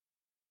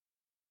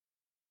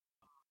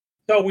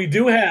So we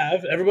do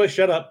have everybody.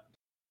 Shut up.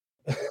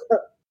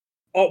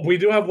 We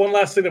do have one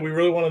last thing that we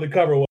really wanted to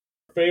cover. Our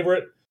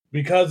favorite,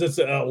 because it's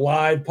a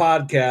live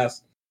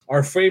podcast.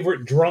 Our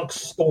favorite drunk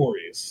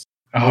stories.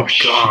 Oh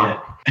shit!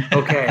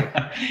 Okay,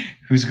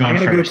 who's going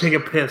I'm gonna first? Go take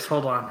a piss.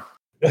 Hold on.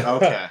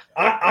 Okay.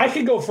 I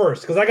can go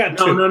first because I got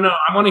two. No.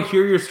 I want to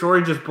hear your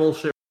story. Just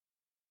bullshit.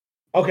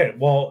 Okay.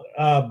 Well.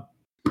 Oh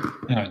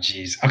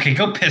jeez. Okay,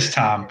 go piss,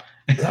 Tom.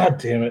 God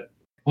damn it.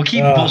 We'll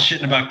keep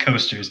bullshitting about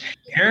coasters.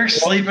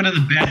 Eric's sleeping in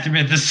the bathroom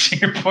at the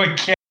Cedar Point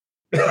camp.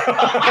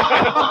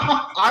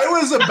 I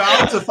was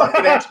about to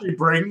fucking actually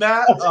bring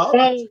that up.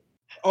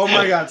 Oh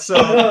my god!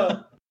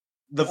 So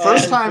the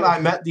first time I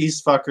met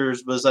these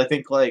fuckers was I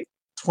think like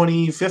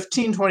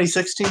 2015,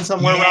 2016,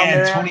 somewhere around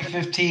there.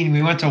 2015.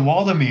 We went to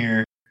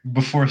Waldemere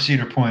before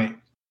Cedar Point.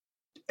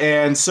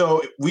 And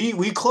so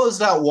we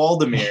closed out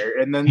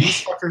Waldemere, and then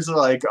these fuckers are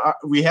like,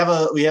 we have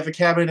a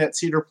cabin at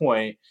Cedar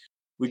Point.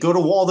 We go to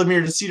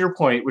Waldemere to Cedar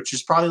Point, which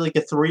is probably like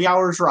a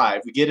 3-hour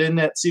drive. We get in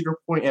at Cedar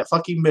Point at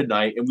fucking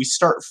midnight, and we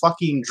start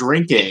fucking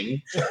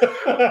drinking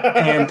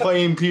and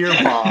playing beer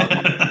pong.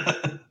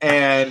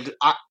 And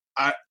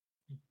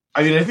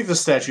I mean, I think the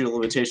statute of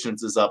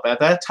limitations is up. At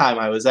that time,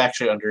 I was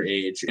actually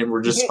underage, and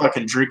we're just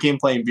fucking drinking,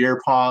 playing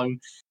beer pong,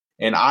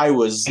 and I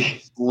was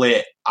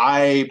lit.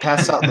 I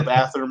passed out in the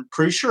bathroom.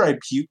 Pretty sure I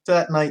puked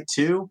that night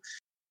too.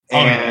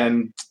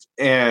 And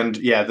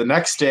yeah, the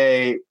next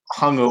day,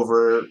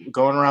 hungover,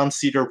 going around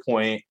Cedar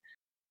Point.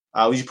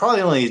 We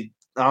probably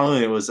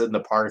only was in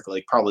the park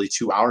like probably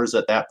 2 hours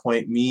at that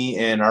point. Me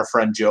and our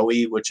friend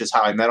Joey, which is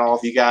how I met all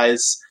of you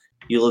guys.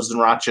 He lives in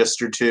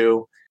Rochester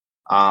too.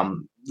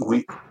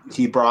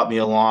 He brought me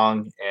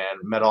along and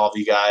met all of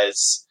you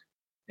guys.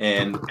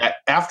 And we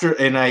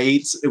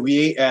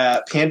ate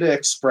at Panda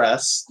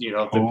Express. You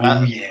know,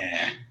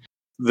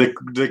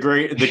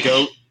 the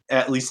goat,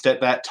 at least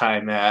at that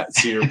time at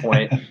Cedar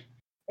Point.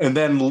 And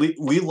then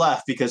we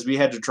left because we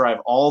had to drive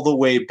all the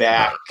way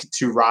back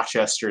to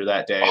Rochester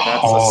that day.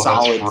 That's a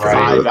solid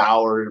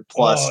 5-hour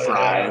plus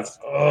drive.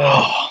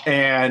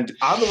 And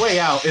on the way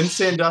out in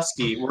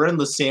Sandusky, we're in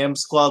the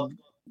Sam's Club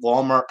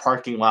Walmart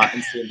parking lot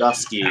in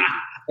Sandusky.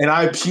 And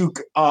I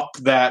puke up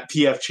that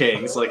P.F.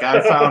 Chang's. Like,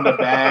 I found a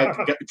bag,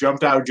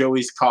 jumped out of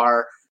Joey's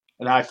car,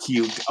 and I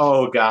puked.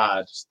 Oh,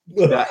 God.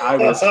 I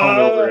was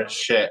hungover as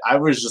shit. I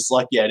was just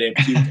lucky I didn't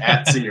puke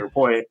at Cedar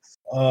Point.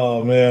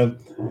 Oh, man.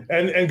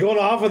 And going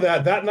off of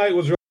that night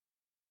was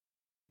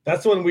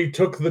that's when we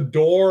took the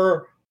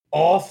door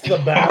off the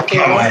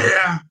bathroom. Oh,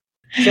 yeah.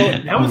 So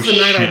that was the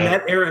night I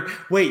met Eric.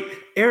 Wait,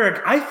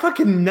 Eric, I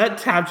fucking nut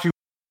tapped you.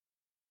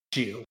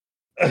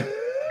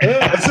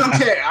 It's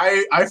okay.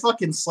 I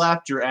fucking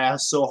slapped your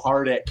ass so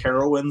hard at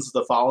Carowinds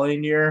the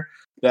following year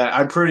that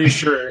I'm pretty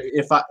sure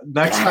if that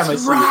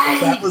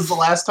was the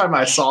last time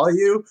I saw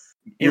you,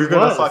 you're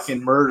gonna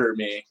fucking murder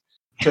me.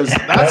 Because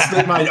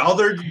that's my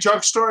other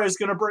drug story I was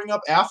gonna bring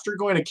up after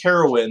going to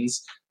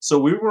Carowinds. So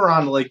we were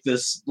on like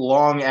this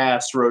long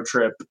ass road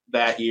trip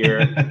that year,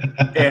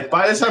 and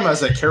by the time I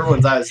was at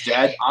Carowinds, I was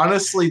dead.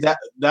 Honestly, that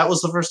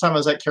was the first time I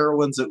was at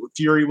Carowinds.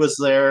 Fury was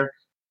there.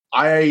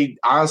 I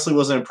honestly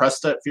wasn't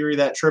impressed at Fury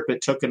that trip.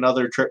 It took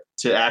another trip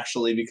to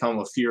actually become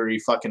a Fury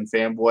fucking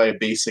fanboy,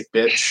 basic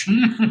bitch.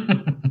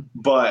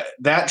 But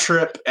that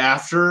trip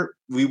after,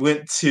 we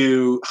went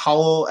to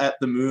Howl at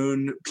the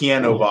Moon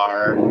Piano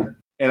Bar,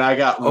 and I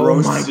got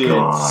roasted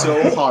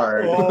so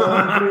hard.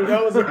 Oh, dude,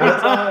 that was a good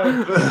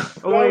time.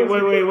 Wait.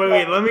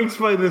 Let me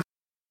explain this.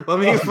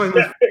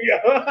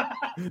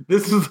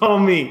 This is all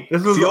me.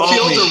 This was Feel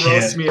all me. to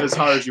roast me as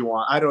hard as you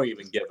want. I don't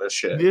even give a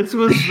shit. This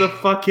was the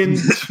fucking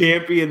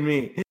champion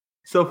me.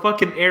 So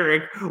fucking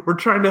Eric, we're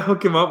trying to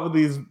hook him up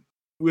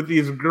with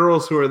these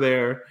girls who are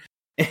there,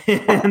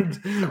 and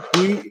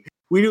we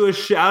do a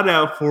shout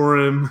out for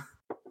him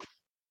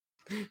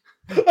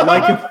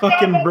like a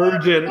fucking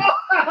virgin.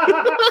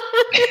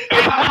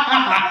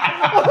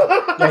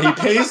 Yeah,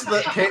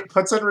 he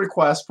puts in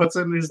request, puts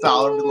in his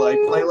dollar, be like,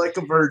 play like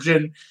a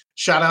virgin.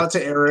 Shout out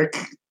to Eric.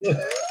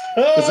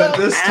 Because at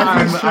this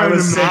time I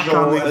was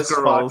single as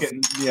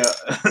fucking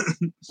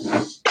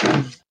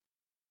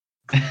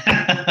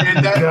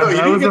And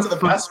you didn't get to the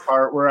best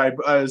part where I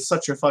was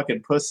such a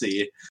fucking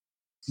pussy.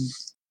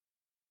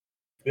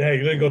 Yeah,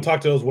 you didn't go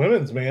talk to those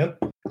women's, man.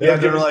 Yeah,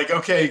 they're like,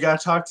 okay, you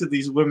gotta talk to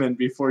these women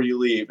before you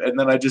leave. And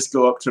then I just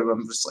go up to them,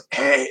 I'm just like,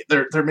 hey,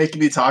 they're making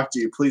me talk to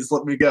you. Please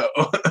let me go.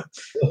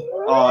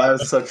 Oh, I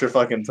was such a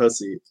fucking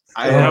pussy.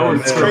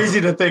 It's crazy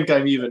to think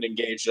I'm even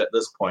engaged at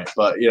this point,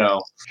 but you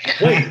know.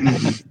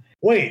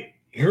 Wait,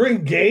 you're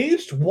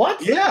engaged?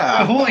 What?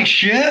 Yeah. Holy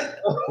shit.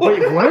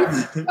 Wait, what?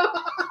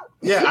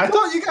 Yeah, I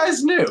thought you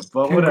guys knew,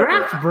 but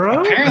Congrats, whatever.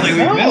 Bro. Apparently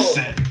we missed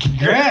it.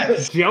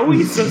 Congrats.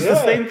 Joey says the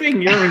same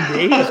thing. You're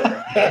engaged.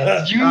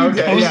 Did you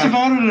post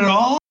about it at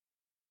all?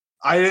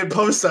 I didn't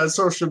post on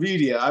social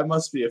media. I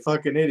must be a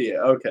fucking idiot.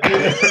 Okay. When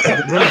did it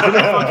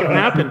fucking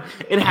happen?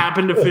 It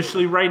happened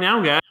officially right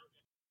now, guys.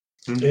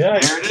 Yeah,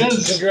 there it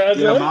is.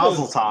 Congratulations. Yeah,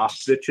 mazel tov,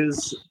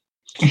 bitches.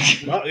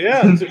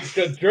 Yeah,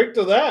 drink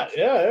to that.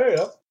 Yeah, there you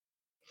go.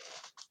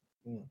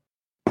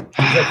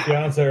 Dave's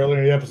ex-fiance earlier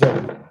in the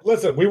episode.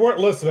 Listen, we weren't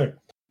listening.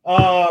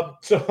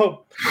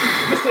 So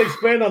just to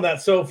expand on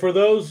that. So for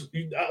those,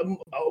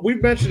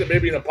 we've mentioned it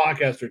maybe in a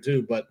podcast or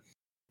two, but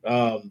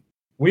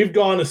we've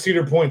gone to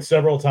Cedar Point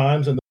several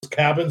times, and those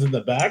cabins in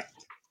the back,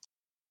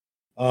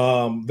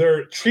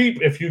 they're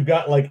cheap if you've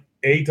got like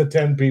 8 to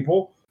 10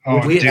 people.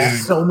 Oh, We dude. had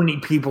so many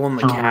people in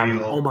the For cabin.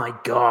 real. Oh my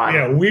god!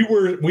 Yeah, we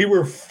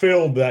were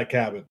filled that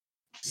cabin.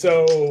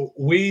 So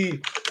we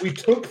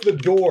took the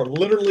door,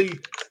 literally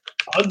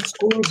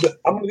unscrewed the.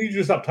 I'm gonna need you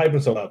to stop typing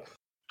so loud.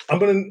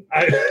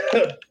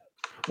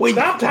 Wait,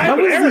 Stop that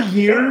typing, was Eric. the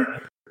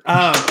year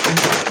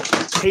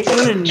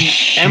Caitlin and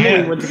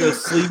Emily went to go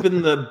sleep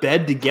in the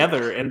bed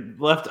together and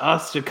left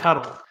us to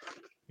cuddle.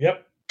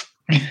 Yep.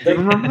 Do you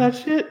remember that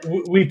shit?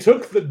 We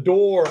took the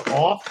door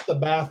off the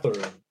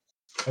bathroom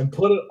and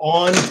put it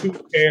on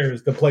 2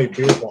 chairs to play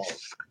beer pong.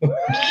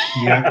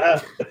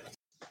 Yeah.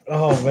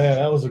 Oh man,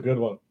 that was a good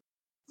one.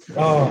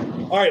 All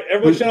right,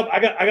 everyone, shut up. I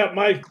got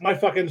my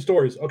fucking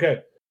stories.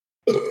 Okay.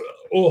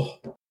 Oh.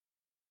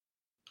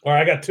 All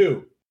right, I got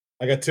two.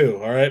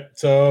 All right.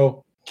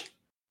 So,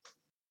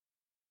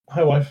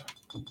 hi, wife.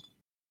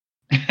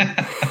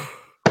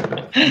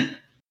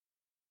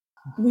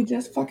 We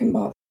just fucking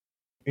bought.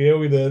 Yeah,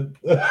 we did.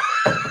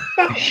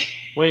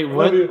 Wait,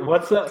 Love you.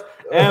 what's that?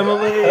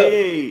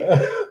 Emily!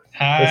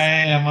 Hi,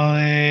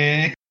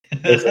 Emily.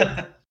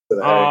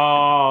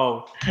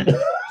 Oh.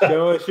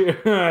 Show us your...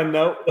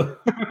 Nope.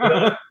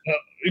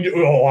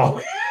 Oh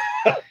wow.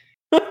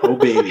 Oh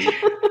baby.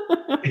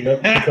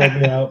 Yep, cut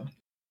me out.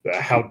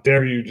 How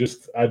dare you?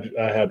 I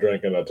had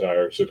drank an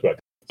entire 6-pack.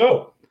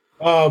 So,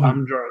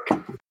 I'm drunk.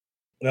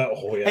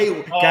 oh yeah.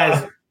 Hey,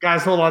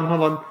 guys, hold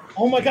on.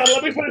 Oh my god,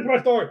 let me finish my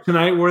story.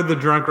 Tonight we're the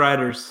drunk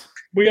riders.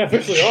 We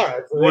officially are.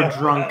 Actually. We're Yeah.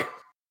 drunk.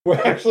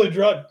 We're actually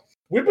drunk.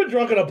 We've been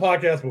drunk on a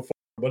podcast before,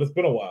 but it's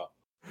been a while.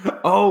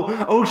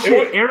 Oh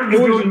shit! Aaron is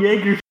was- doing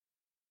Jaeger.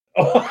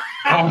 Oh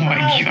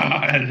my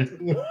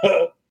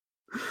god.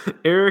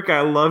 Eric,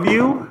 I love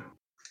you.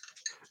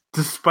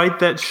 Despite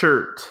that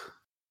shirt.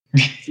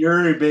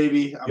 Fury,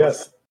 baby.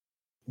 Yes.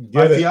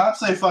 My Get it.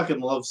 fiance fucking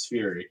loves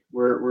Fury.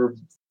 We're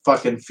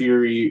fucking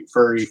Fury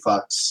furry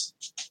fucks.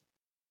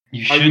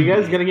 Are you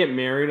guys gonna get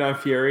married on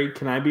Fury?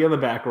 Can I be on the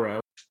back row?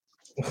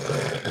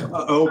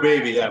 Oh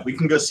baby, yeah, we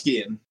can go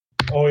skiing.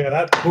 Oh yeah,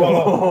 that.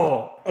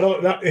 No,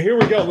 here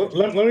we go.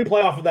 Let me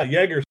play off of that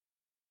Jaeger.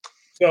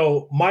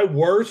 So my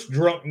worst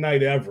drunk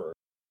night ever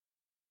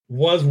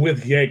was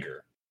with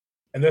Jaeger,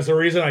 and that's the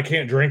reason I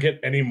can't drink it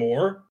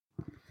anymore.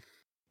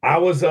 I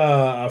was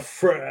a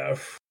freshman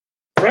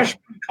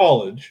in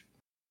college.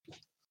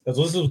 This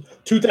was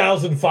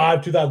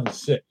 2005,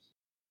 2006,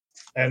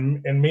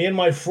 and me and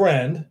my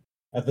friend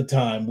at the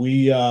time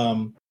we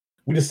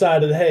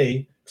decided,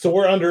 hey, so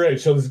we're underage.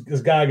 So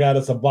this guy got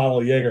us a bottle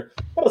of Jaeger,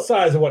 about the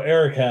size of what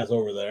Eric has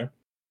over there,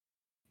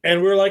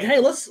 and we were like, hey,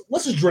 let's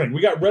just drink.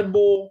 We got Red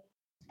Bull,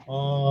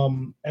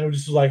 and we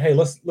just was like, hey,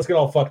 let's get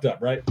all fucked up,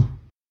 right?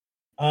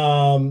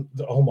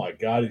 Oh my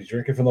god, he's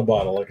drinking from the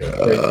bottle. Like a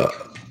crazy.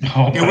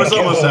 It was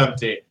almost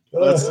empty.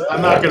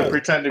 I'm not going to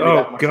pretend to be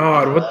that Oh much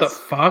god, of a what the mess.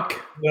 fuck?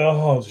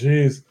 Oh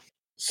jeez.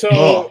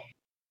 So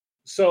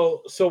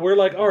we're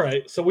like, all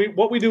right. So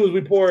what we do is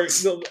we pour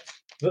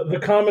the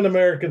common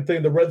American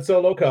thing, the red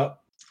Solo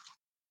cup.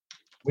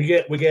 We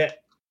get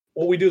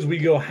what we do is we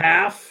go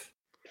half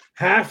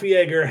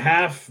Jaeger,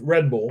 half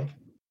Red Bull,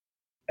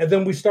 and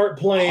then we start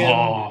playing.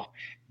 Oh,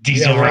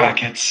 diesel Yeah, right.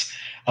 rockets.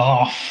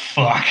 Oh,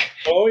 fuck.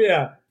 Oh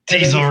yeah,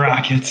 Diesel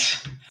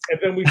rockets. and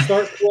then we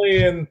start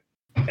playing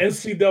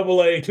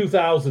NCAA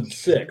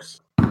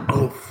 2006.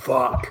 Oh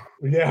fuck.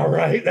 Yeah,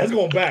 right. That's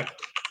going back.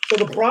 So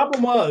the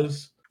problem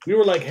was, we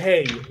were like,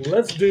 hey,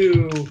 let's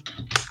do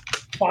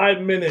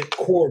 5-minute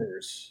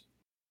quarters.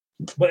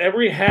 But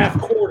every half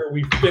quarter,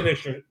 we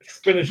finish an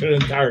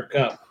entire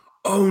cup.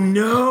 Oh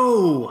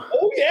no.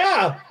 Oh,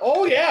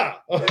 yeah.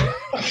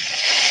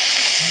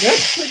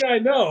 Next thing I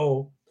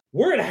know,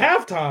 we're at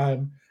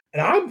halftime,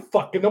 and I'm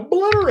fucking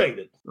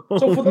obliterated.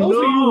 So for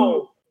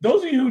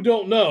those of you who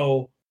don't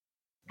know,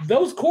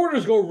 those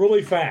quarters go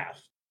really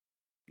fast.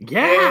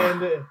 Yeah.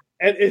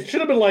 And it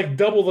should have been like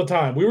double the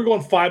time. We were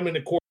going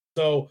 5-minute quarters.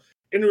 So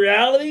in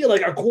reality,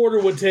 like a quarter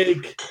would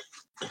take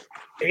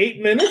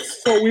 8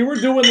 minutes. So we were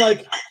doing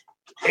like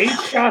 8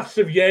 shots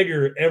of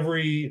Jaeger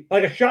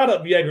a shot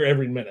of Jaeger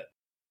every minute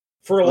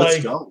for Let's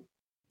like go.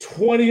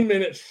 20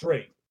 minutes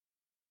straight.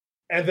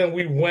 And then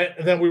we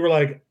were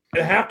like,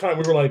 at halftime,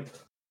 we were like,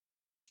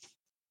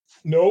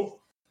 nope.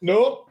 Then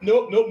we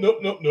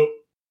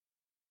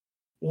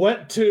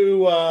went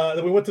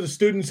to the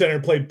student center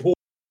and played pool.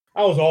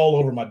 I was all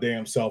over my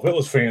damn self. It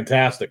was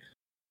fantastic.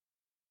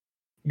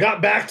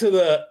 Got back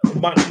to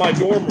my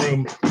dorm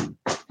room.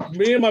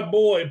 Me and my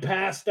boy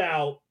passed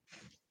out,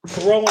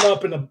 throwing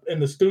up in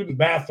the student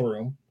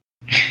bathroom,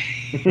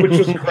 which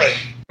was great.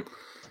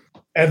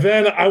 And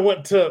then I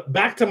went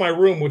back to my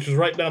room, which was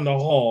right down the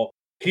hall.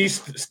 He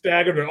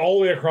staggered it all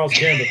the way across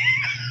campus.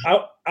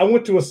 I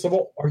went to a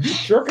small. Are you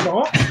jerking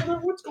off?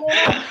 What's going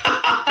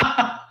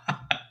on?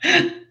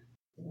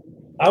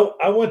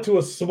 I went to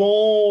a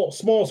small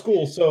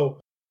school, so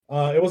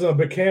It wasn't a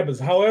big campus.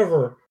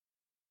 However,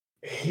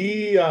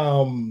 he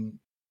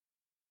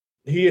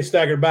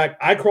staggered back.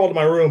 I crawled to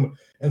my room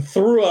and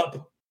threw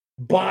up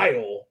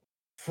bile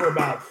for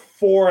about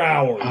 4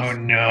 hours. Oh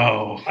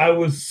no! I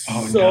was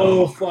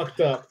so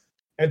fucked up.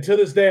 And to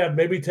this day, I've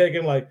maybe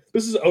taken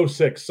this is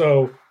 2006,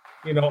 so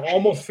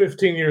almost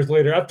 15 years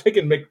later, I've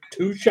taken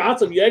 2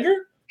 shots of Jaeger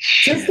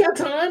since that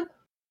time.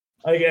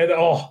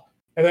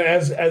 And then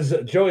as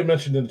Joey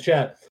mentioned in the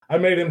chat, I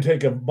made him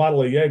take a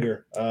bottle of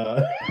Jaeger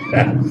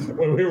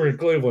when we were in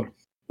Cleveland,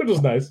 which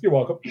was nice. You're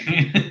welcome.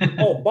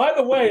 Oh, by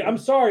the way, I'm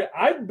sorry.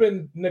 I've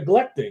been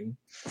neglecting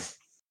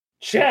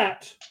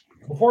chat.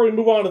 Before we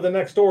move on to the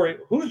next story,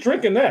 who's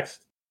drinking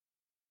next?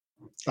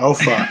 Oh,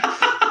 fuck.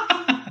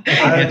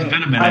 It's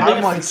been a minute.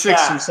 I'm like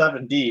 6 or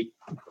 7 deep.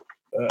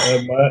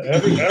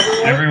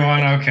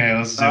 Everyone, okay,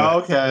 let's do it.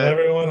 Okay.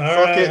 Everyone, all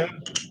Fuck right. it.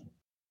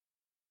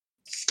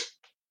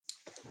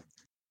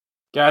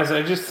 Guys,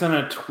 I just sent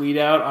a tweet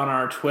out on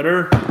our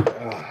Twitter.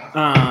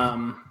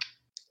 I'm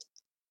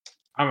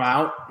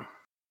out.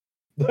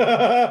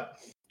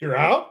 You're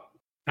out?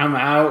 I'm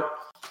out.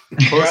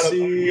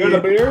 You got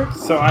a beer?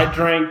 So I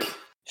drank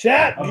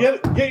Chat,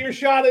 get your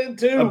shot in a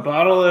too.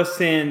 bottle of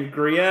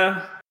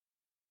sangria.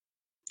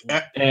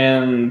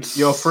 And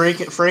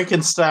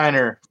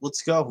Frankensteiner,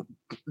 let's go.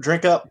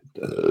 Drink up.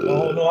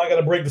 Oh no, I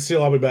gotta break the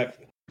seal. I'll be back.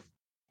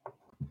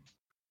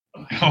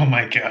 Oh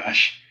my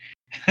gosh.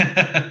 All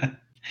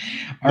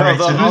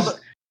right,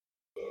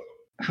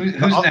 who's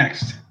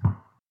next?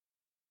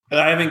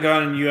 I haven't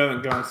gone and you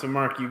haven't gone, so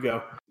Mark, you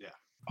go. Yeah.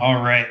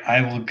 All right,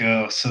 I will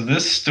go. So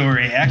this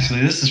story,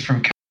 actually, this is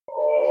from.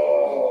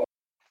 Oh,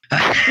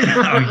 you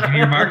can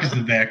hear Marcus in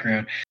the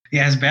background.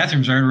 Yeah, his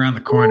bathroom's right around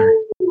the corner.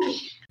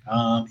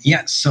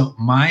 So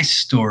my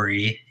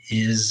story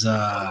is.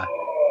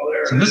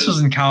 So this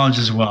was in college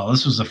as well.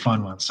 This was a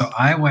fun one. So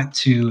I went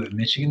to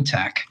Michigan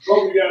Tech.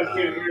 Oh, you guys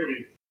can't hear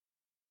me.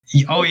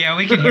 Oh yeah,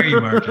 we can hear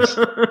you, Marcus.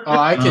 Oh,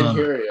 I can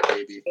hear you,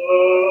 baby.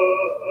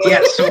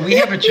 Yeah, so we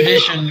have a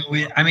tradition.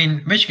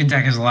 Michigan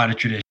Tech has a lot of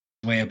traditions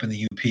way up in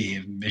the UP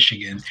of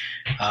Michigan.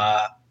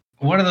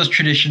 One of those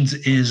traditions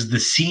is the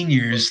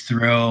seniors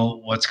throw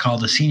what's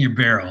called a senior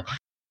barrel.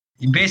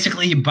 You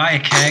buy a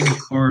keg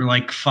or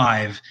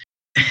 5,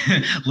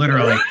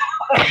 literally.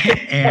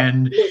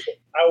 And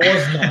I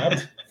was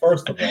not,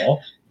 first of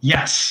all.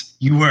 Yes,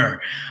 you were.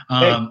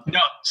 No,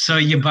 so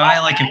you buy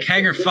a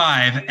keg or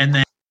 5 and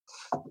then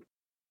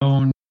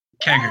own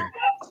kegger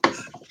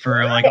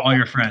for all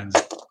your friends.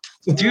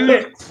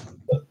 Dude,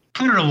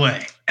 put it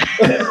away.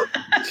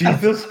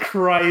 Jesus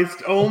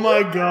Christ. Oh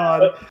my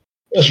God.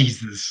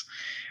 Jesus.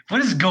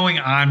 What is going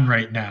on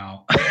right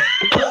now?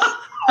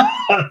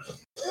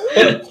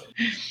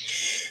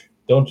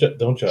 Don't judge.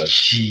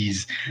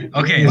 Jeez.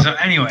 Okay, so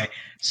anyway.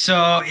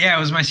 So yeah, it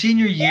was my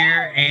senior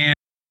year and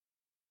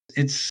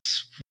it's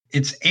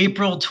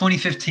April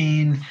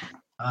 2015.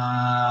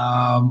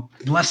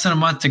 Less than a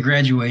month to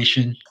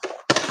graduation.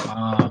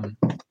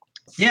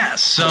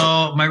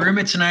 So my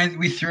roommates and I,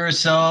 we threw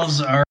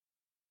ourselves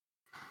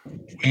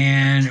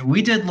and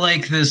we did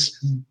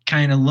this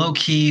kind of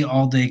low-key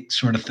all-day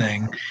sort of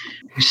thing.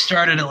 We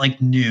started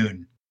at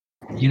noon.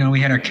 We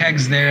had our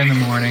kegs there in the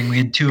morning. We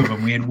had 2 of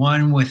them. We had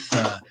one with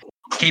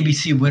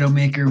KBC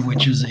Widowmaker,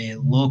 which is a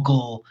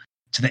local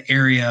to the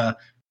area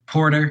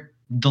porter.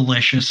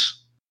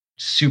 Delicious.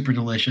 Super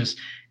delicious.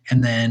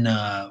 And then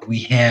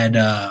we had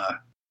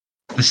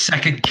the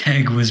second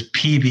keg was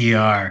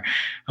PBR.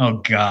 Oh,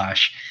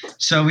 gosh.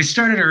 So we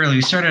started early.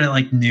 We started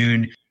at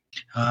noon.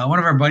 One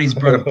of our buddies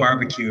brought a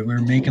barbecue. And we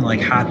were making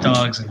hot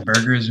dogs and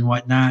burgers and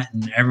whatnot.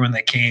 And everyone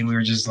that came, we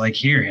were just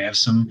here, have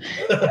some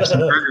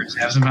burgers,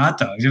 have some hot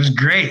dogs. It was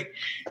great.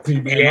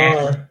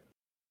 PBR.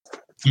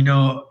 And,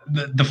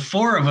 the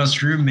 4 of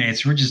us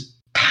roommates were just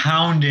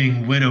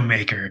pounding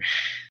Widowmaker.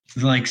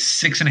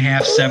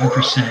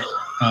 6.5%,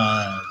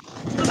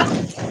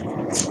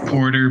 7%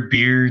 porter,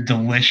 beer,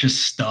 delicious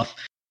stuff.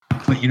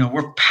 But,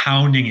 we're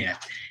pounding it.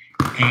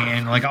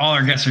 And all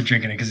our guests are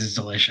drinking it because it's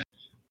delicious.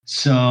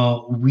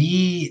 So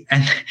we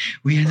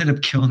ended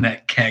up killing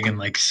that keg in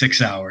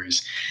 6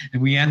 hours.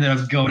 And we ended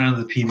up going on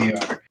to the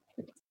PBR.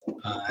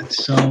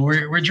 So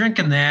we're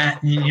drinking that.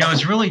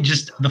 It's really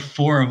just the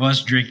 4 of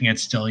us drinking it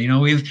still.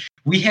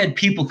 We had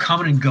people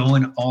coming and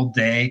going all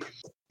day.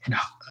 And,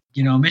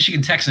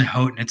 Michigan Tech's in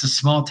Houghton. It's a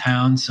small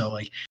town, so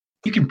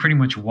you can pretty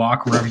much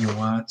walk wherever you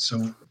want.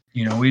 So,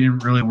 we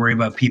didn't really worry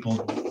about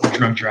people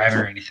drunk driving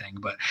or anything.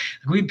 But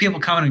we had people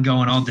coming and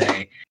going all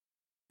day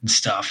and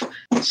stuff.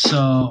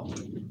 So,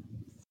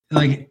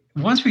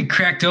 once we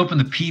cracked open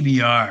the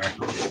PBR,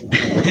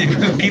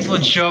 people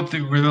would show up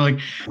where they're like,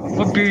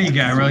 "What beer you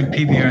got?" We're like,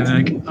 "PBR." And they're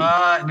like,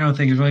 no,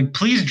 thank you. We're like,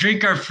 "Please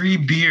drink our free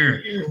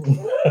beer."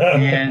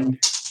 And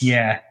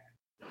yeah,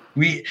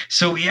 we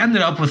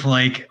ended up with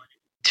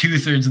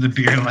 2/3 of the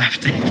beer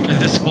left after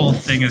this whole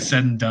thing is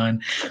said and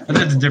done. But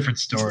that's a different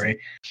story.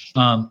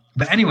 But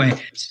anyway,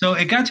 so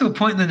it got to a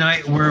point in the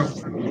night where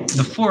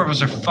the 4 of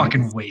us are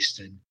fucking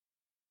wasted.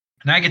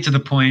 And I get to the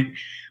point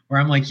where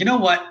I'm like, you know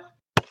what?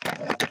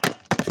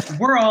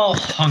 We're all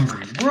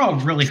hungry. We're all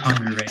really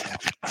hungry right now.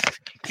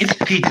 it's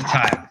pizza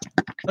time.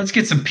 Let's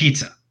get some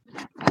pizza.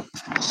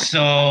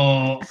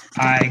 So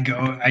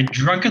I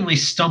drunkenly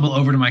stumble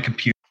over to my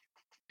computer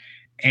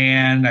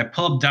and I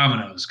pull up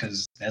Domino's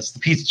because that's the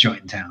pizza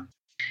joint in town.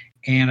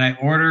 And I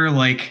order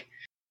like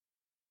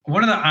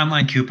one of the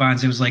online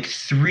coupons. It was like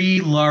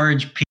 3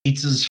 large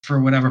pizzas for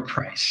whatever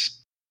price.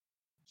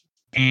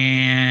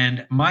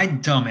 And my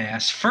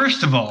dumbass,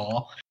 first of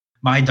all,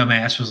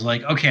 was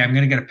like, okay, I'm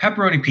going to get a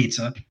pepperoni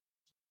pizza.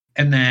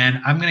 And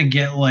then I'm going to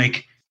get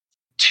like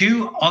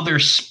 2 other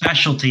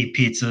specialty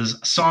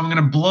pizzas. So I'm going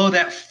to blow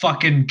that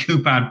fucking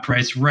coupon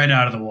price right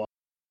out of the wall.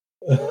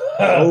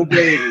 Oh,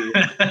 baby.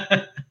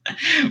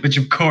 Which,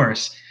 of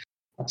course.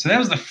 So that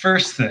was the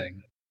first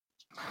thing.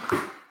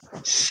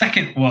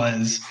 Second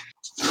was,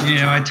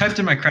 I typed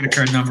in my credit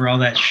card number, all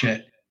that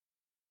shit.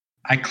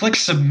 I clicked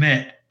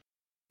submit.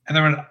 And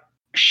then I went,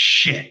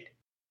 shit.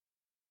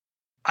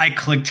 I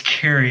clicked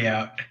carry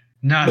out,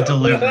 not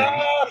delivery.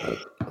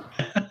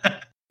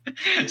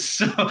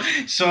 So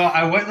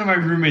I went to my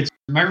roommate's.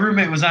 My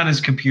roommate was on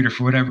his computer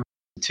for whatever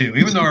reason, too,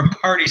 even though our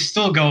party's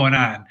still going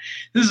on.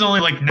 This is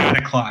only like 9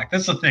 o'clock.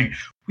 That's the thing.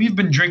 We've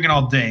been drinking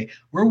all day.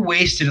 We're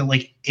wasted at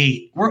like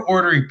 8. We're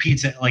ordering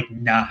pizza at like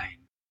 9.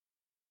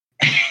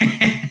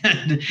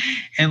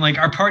 and like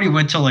our party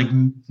went till like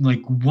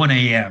 1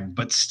 a.m.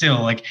 But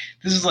still, like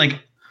this is like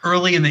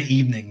early in the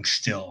evening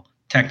still,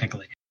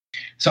 technically.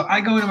 So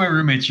I go into my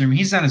roommate's room.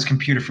 He's on his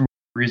computer for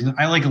whatever reason.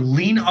 I like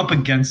lean up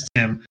against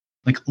him,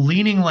 like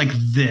leaning like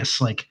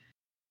this, like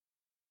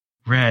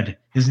Red.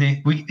 His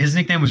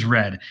nickname was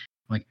Red. I'm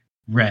like,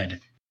 Red.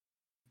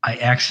 I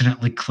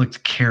accidentally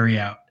clicked carry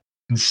out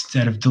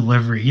instead of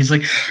delivery. He's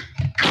like,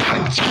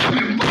 God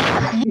damn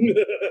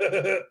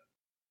it.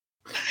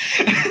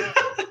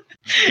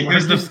 It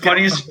was the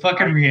funniest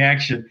fucking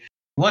reaction.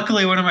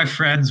 Luckily, one of my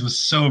friends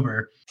was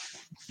sober.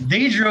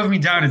 They drove me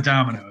down to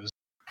Domino's,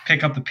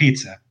 pick up the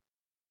pizza.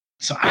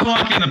 So I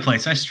walk in the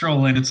place. I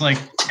stroll in. It's like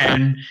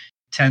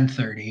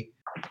 10:30.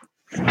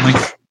 I'm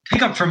like,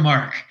 pick up from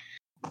Mark.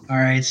 All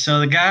right. So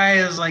the guy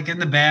is like in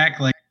the back,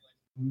 like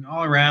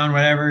all around,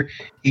 whatever.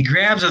 He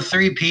grabs the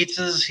 3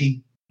 pizzas.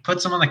 He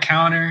puts them on the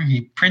counter.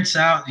 He prints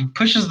out. He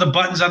pushes the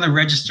buttons on the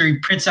register. He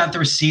prints out the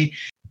receipt,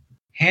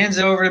 hands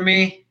it over to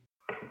me.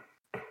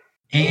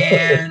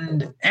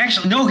 And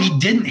actually, no, he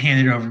didn't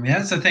hand it over to me.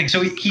 That's the thing.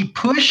 So he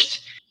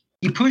pushed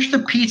the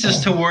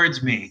pizzas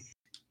towards me.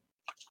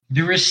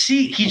 The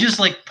receipt he just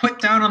like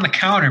put down on the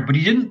counter, but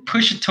he didn't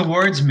push it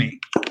towards me.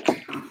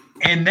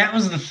 And that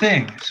was the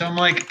thing. So I'm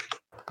like,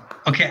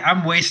 okay,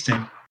 I'm wasted.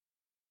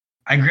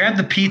 I grab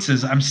the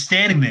pizzas. I'm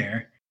standing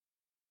there.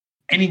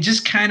 And he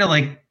just kind of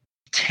like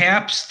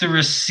taps the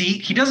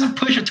receipt. He doesn't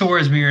push it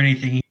towards me or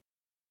anything.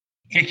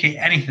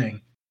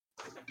 Anything.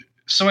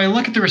 So I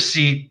look at the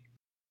receipt.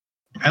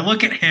 I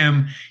look at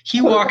him.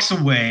 He walks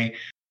away.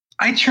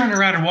 I turn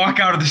around and walk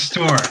out of the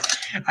store.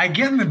 I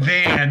get in the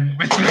van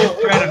with my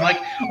friend. I'm like,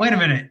 wait a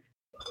minute.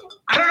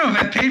 I don't know if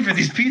I paid for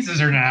these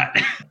pizzas or not.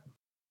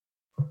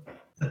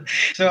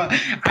 So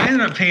I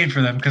ended up paying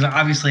for them because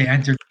obviously I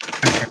entered.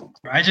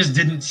 I just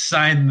didn't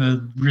sign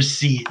the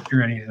receipt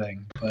or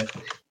anything. But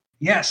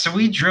yeah, so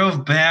we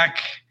drove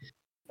back.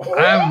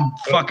 I'm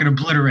fucking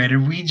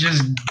obliterated. We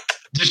just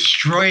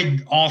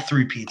destroyed all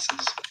 3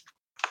 pizzas.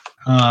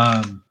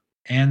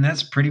 And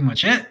that's pretty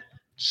much it.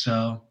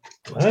 So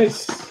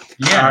nice.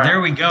 Yeah,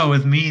 there we go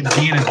with me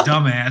being a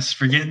dumbass,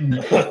 forgetting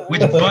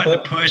which button to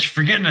push,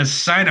 forgetting to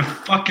sign a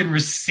fucking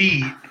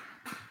receipt.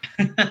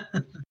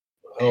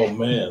 Oh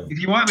man! If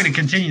you want me to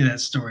continue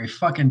that story,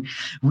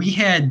 we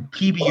had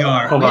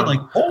PBR. Hold we had on.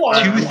 like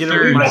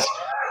 2/3.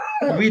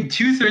 We had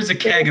 2/3 a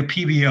keg of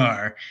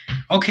PBR.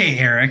 Okay,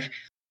 Eric.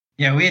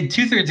 Yeah, we had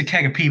 2/3 a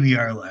keg of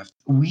PBR left.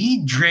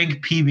 We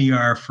drank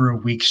PBR for a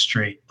week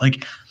straight.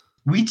 Like,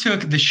 we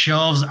took the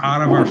shelves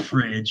out of our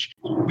fridge.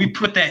 We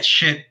put that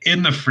shit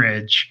in the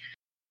fridge.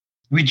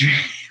 We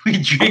drank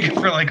it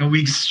for like a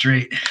week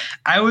straight.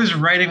 I was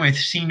writing my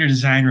senior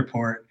design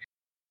report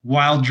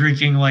while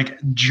drinking like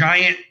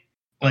giant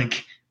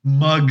like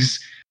mugs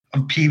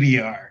of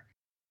PBR.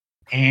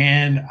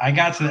 And I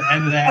got to the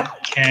end of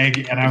that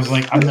keg and I was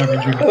like, I'm never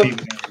drinking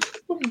PBR.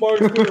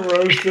 Mark's been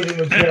roasted in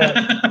the chat.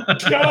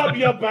 Shut up,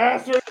 you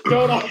bastard!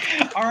 Shut up.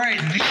 All right.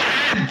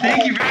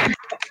 Thank you very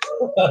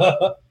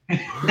much.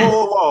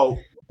 Whoa.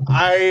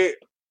 I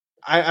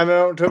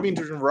don't mean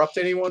to interrupt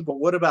anyone, but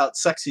what about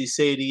Sexy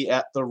Sadie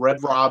at the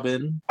Red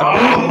Robin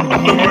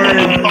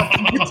in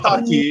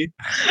Kentucky?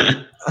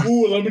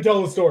 Ooh, let me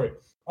tell the story.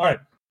 All right.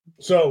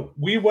 So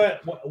we were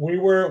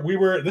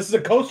this is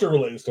a coaster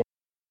related story.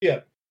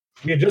 Yeah.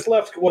 We had just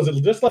left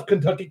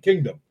Kentucky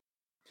Kingdom.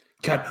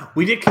 God,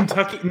 we did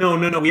Kentucky. No.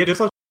 We had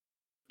just left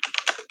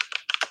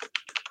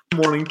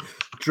morning,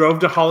 drove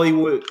to Holiday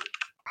World,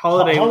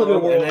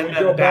 and then we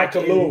drove back to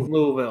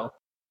Louisville.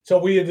 So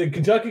we did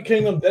Kentucky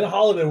Kingdom, then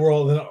Holiday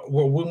World, then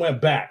we went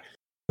back.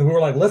 And we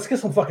were like, let's get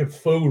some fucking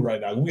food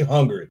right now. We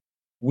hungry.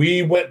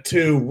 We went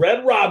to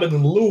Red Robin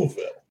in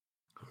Louisville.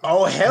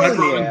 Oh,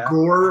 hell yeah.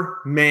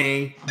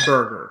 Gourmet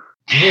burger.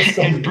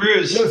 And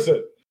Bruce.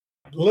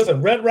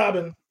 Listen, Red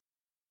Robin.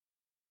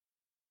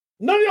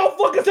 None of y'all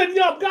fucking said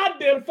yup.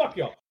 Goddamn, fuck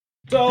y'all.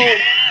 So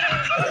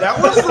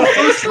that was the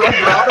first red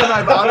ramen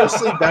I've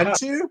honestly been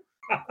to,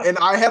 and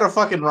I had a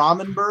fucking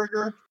ramen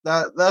burger.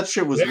 That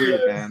shit was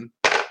weird, man.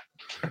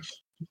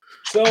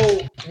 So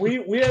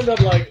we end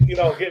up like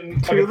getting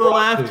to the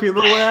left.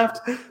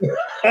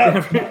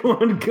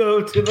 Everyone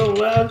go to the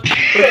left.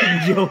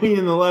 Joey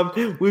in the left.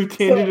 We've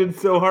tangented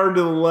so hard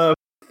to the left.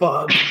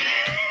 Fuck.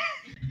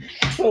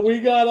 So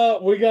we got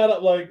up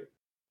like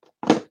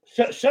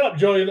shut up,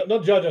 Joey.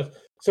 Don't judge us.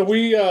 So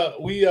we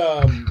what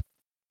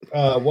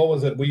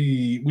was it?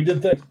 We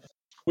did things.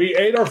 We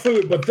ate our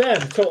food, but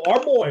then our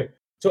boy.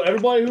 So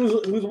everybody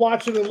who's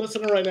watching and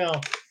listening right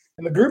now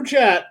in the group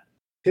chat.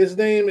 His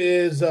name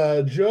is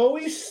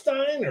Joey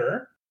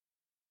Steiner.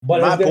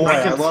 But my boy,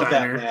 I love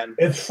that man.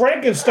 It's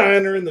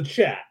Frankensteiner in the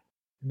chat.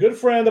 Good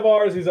friend of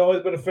ours. He's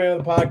always been a fan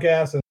of the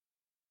podcast and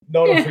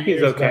known him for years.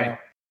 He's okay. Now.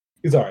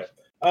 He's all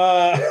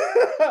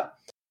right.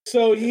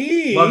 So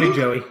he love you,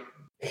 Joey.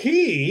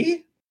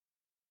 He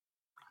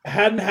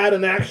hadn't had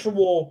an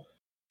actual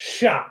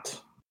shot,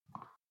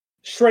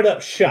 straight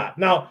up shot.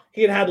 Now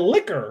he had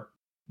liquor,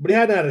 but he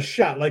hadn't had a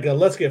shot, like a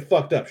let's get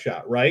fucked up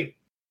shot, right?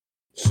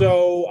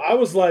 So I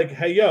was like,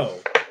 hey, yo,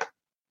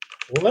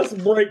 well, let's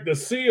break the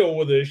seal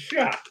with a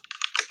shot.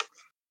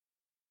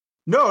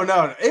 No,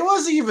 it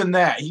wasn't even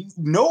that.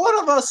 No one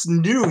of us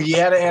knew he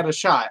had to add a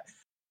shot.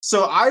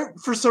 So I,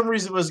 for some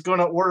reason, was going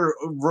to order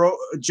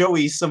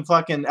Joey some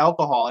fucking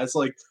alcohol. It's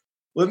like,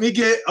 let me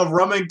get a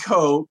rum and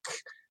Coke,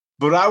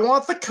 but I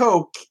want the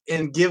Coke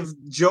and give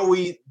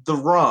Joey the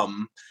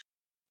rum.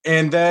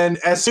 And then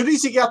as soon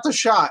as he got the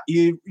shot,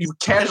 you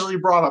casually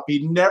brought up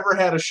he never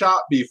had a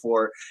shot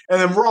before. And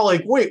then we're all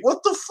like, wait,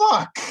 what the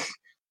fuck?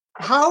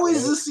 How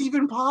is this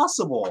even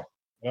possible?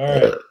 All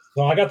right.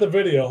 So I got the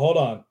video. Hold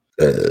on.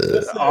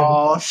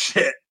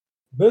 Shit.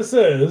 This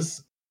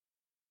is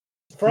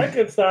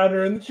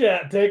Frankensteiner in the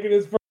chat taking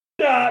his first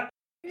shot.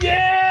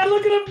 Yeah,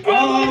 look at him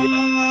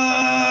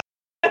go.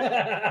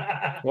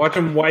 Watch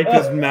him wipe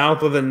his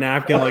mouth with a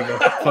napkin like a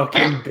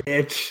fucking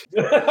bitch.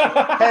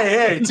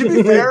 Hey, to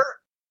be fair,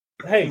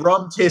 hey,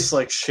 rum tastes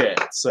like shit.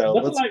 So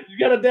you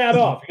got to dab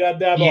off.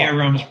 Yeah,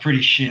 rum's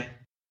pretty shit.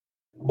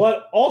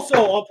 But also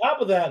on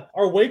top of that,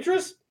 our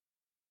waitress,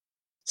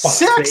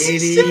 Sexy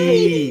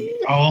Sadie.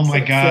 Oh my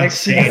god,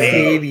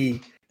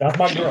 Sadie. That's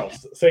my girl.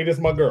 Sadie's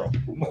my girl.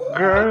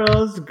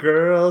 Girls.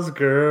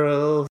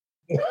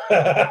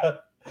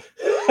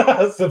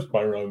 Sips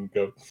my rum.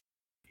 Go.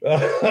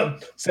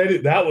 Sadie,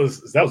 that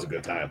was a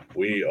good time.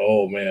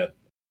 Man,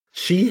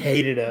 she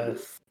hated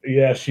us.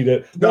 Yeah, she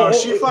did. No,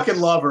 she fucking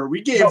loved her.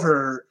 We gave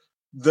her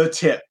the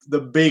tip, the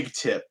big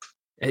tip.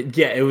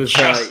 Yeah, it was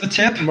just the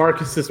tip.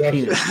 Marcus's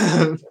penis.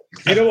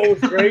 You know what was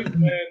great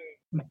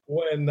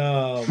when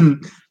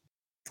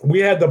we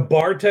had the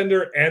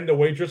bartender and the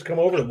waitress come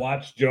over to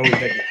watch Joey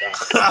take a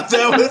shot.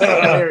 That was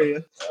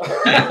hilarious.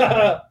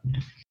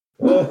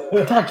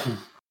 Ducky,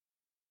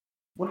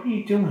 what are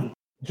you doing?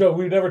 Joe,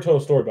 we've never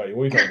told a story about you.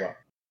 What are you talking about?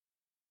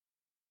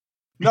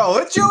 No,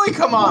 let Joey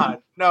come on.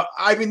 No,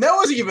 I mean that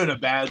wasn't even a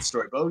bad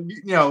story, but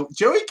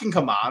Joey can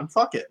come on.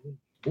 Fuck it.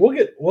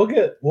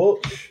 We'll.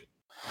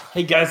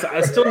 Hey guys,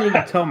 I still need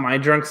to tell my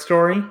drunk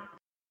story.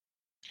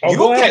 Oh,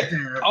 go ahead.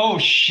 Oh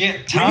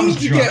shit! We need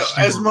to get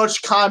as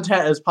much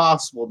content as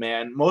possible,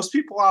 man. Most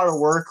people out of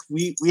work.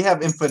 We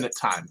have infinite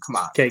time. Come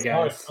on. Okay,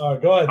 guys. All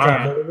right, go ahead, Tom.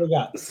 Right. What we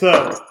got?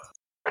 So,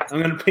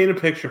 I'm gonna paint a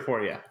picture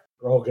for you.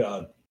 Oh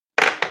God.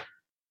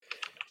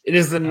 It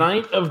is the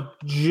night of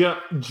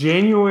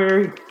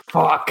January.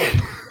 Fuck.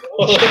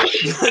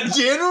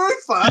 January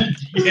 5th.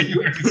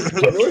 January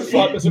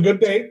 5th is a good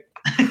date.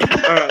 All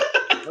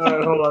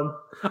right, hold on.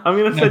 I'm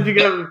gonna send you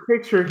guys a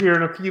picture here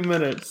in a few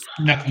minutes.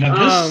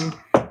 Now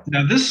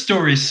this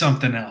story is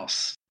something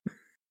else.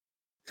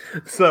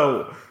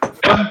 So,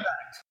 fun fact.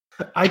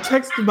 I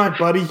texted my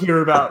buddy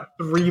here about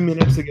 3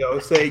 minutes ago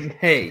saying,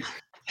 "Hey,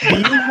 do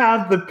you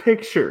have the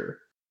picture?"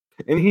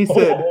 And he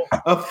said,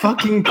 "A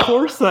fucking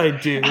course I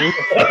do,"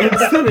 and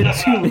sent it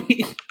to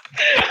me.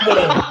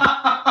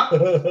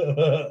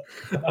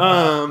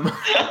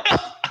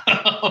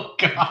 Oh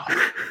God!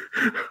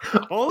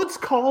 All it's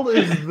called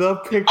is the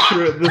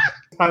picture at this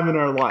time in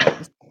our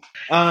lives.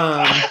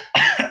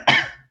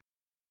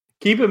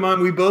 Keep in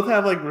mind, we both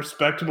have like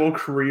respectable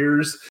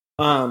careers.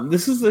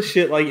 This is the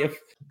shit. Like, if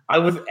I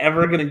was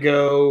ever gonna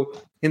go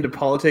into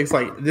politics,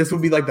 like this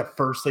would be like the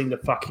first thing to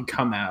fucking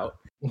come out,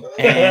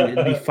 and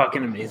it'd be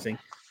fucking amazing.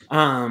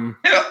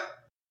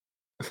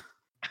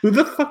 Who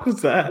the fuck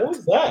was that? What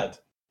was that?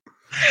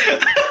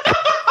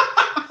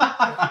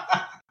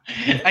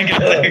 I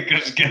got it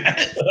goes good.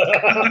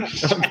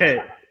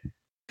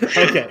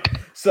 Okay.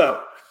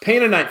 So,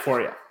 paint a night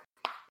for you.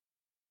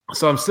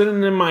 So I'm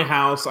sitting in my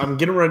house. I'm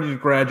getting ready to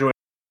graduate.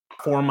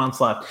 4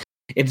 months left.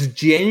 It's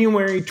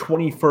January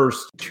 21st,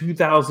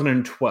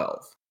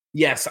 2012.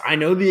 Yes, I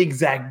know the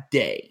exact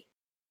day.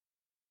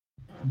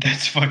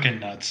 That's fucking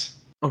nuts.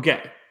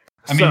 Okay.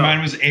 I mean,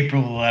 mine was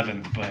April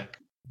 11th, but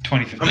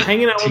 25th. I'm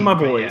hanging out with my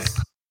boys.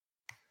 Yeah.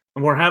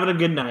 And we're having a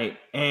good night.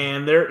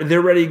 And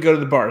they're ready to go to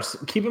the bars.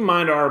 Keep in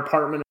mind, our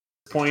apartment at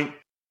this point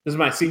This is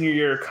my senior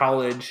year of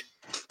college.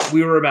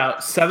 We were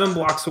about 7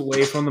 blocks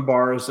away from the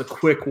bars, a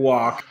quick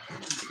walk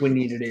if we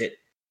needed it.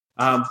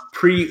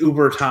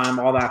 Pre-Uber time,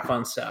 all that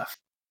fun stuff.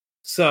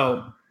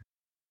 So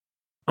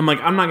I'm like,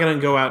 I'm not going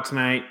to go out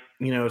tonight.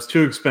 It's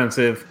too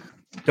expensive.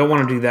 Don't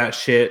want to do that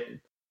shit.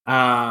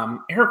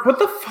 Eric, what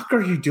the fuck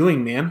are you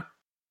doing, man?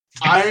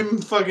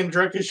 I'm fucking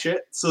drunk as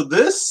shit. So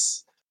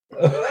this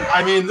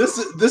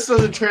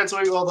doesn't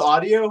translate well to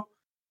audio,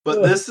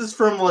 but this is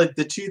from like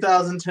the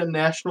 2010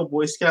 National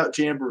Boy Scout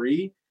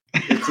Jamboree.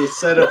 It's a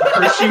set of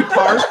Hershey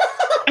Park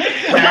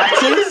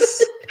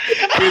patches.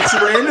 It's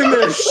random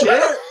as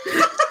shit.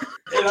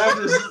 And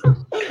this is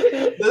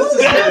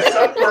gonna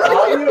suck for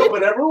audio,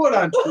 but everyone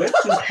on Twitch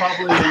is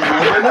probably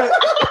loving it.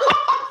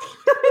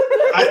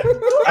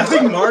 I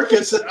think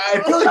Marcus.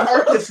 I feel like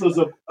Marcus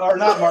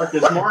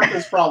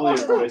Marcus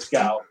probably a Boy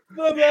Scout.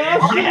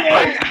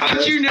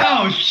 How'd you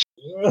know?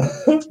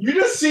 You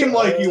just seem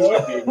like you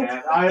would be,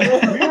 man.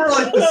 We were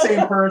like the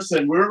same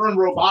person. We were in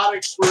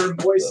robotics. We were in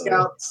Boy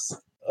Scouts.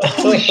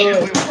 Holy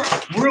shit,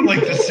 we're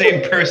like the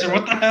same person.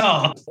 What the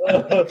hell?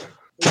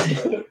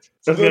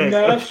 Okay.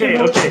 Let me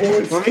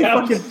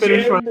fucking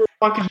finish my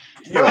fucking.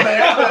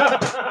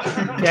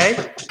 Okay.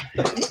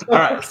 All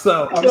right.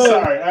 So I'm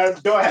sorry.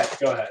 Go ahead.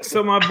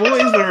 So my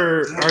boys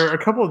are a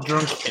couple of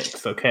drunk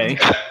hicks. Okay.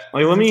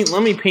 Like let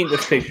me paint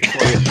this picture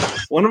for you.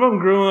 One of them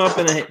grew up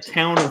in a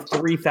town of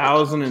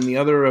 3,000, and the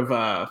other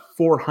of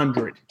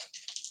 400.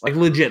 Like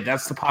legit,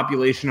 that's the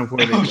population of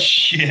where they live.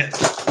 Shit.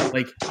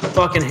 Like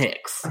fucking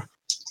hicks.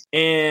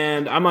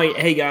 And I'm like,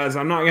 hey guys,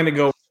 I'm not gonna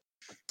go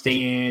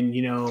stand.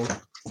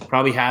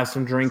 Probably have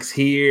some drinks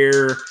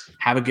here,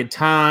 have a good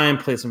time,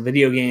 play some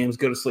video games,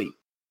 go to sleep.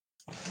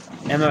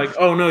 And they're like,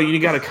 oh no, you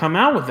got to come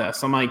out with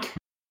us. I'm like,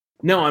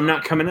 no, I'm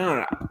not coming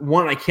out.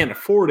 One, I can't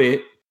afford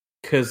it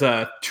because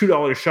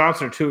 $2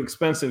 shots are too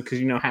expensive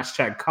because,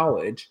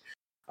 #college.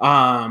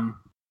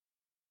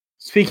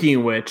 Speaking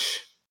of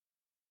which,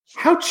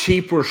 how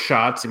cheap were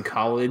shots in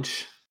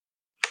college?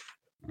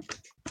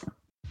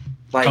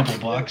 Like, couple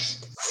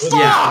bucks.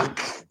 Yeah.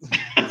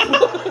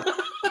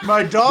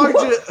 My dog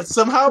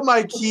somehow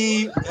my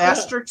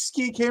asterisk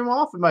key came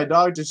off, and my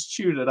dog just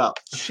chewed it up.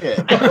 Shit.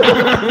 Fuck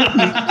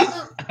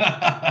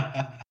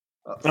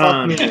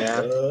me,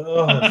 man.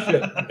 Oh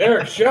shit,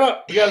 Eric, shut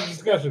up. You got a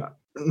discussion.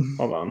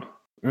 Hold on.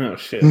 Oh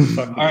shit.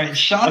 All right,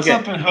 shots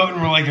up in Houghton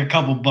were like a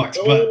couple bucks,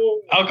 but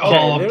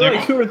alcohol up there,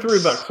 like $2 or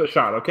 $3 a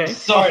shot. Okay.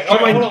 So all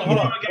right, hold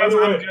on. Guys,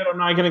 I'm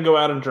not gonna go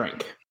out and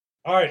drink.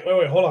 All right,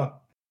 wait, hold on.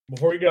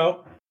 Before we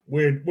go,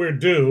 we're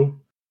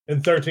due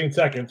in 13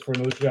 seconds for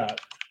another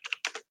shot.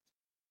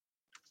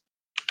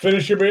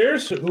 Finish your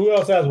beers. Who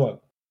else has one?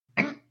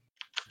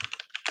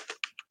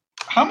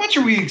 How much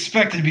are we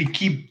expected to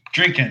keep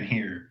drinking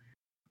here?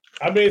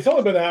 I mean, it's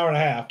only been an hour and a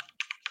half.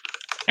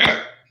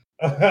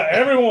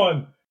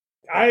 Everyone,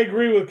 I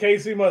agree with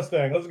KC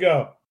Mustang. Let's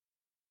go.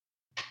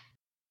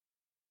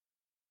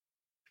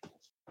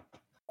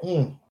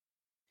 Did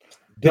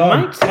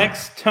my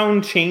text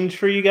tone change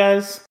for you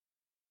guys?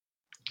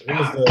 It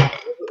was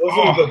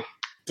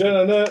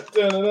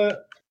the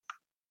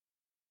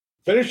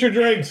Finish your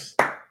drinks.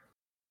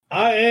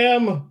 I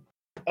am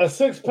a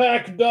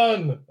 6-pack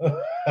done.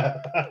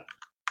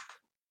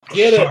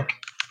 Get it.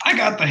 I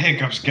got the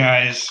hiccups,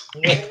 guys.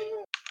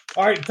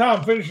 All right,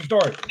 Tom, finish your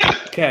story.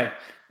 Okay.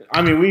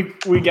 I mean,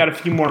 we got a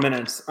few more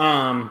minutes.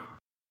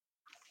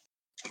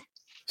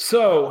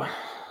 So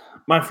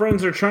my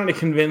friends are trying to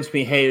convince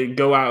me, hey,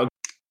 go out.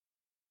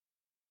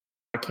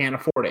 I can't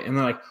afford it. And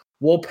they're like,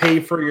 we'll pay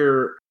for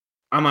your...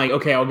 I'm like,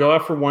 okay, I'll go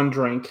out for one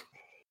drink.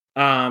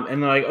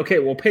 And they're like, okay,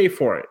 we'll pay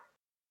for it.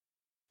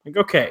 Like,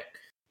 okay.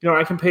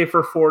 I can pay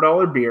for a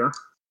 $4 beer.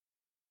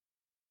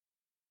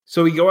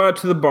 So we go out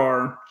to the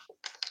bar,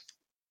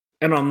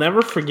 and I'll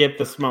never forget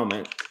this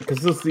moment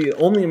because this is the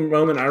only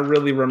moment I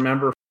really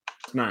remember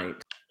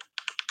tonight.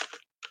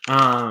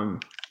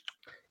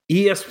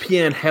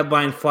 ESPN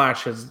headline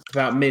flashes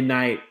about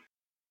midnight,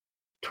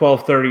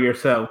 12:30 or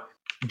so.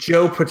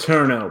 Joe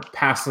Paterno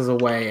passes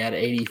away at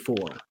 84,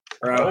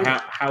 or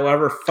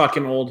however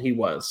fucking old he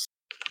was.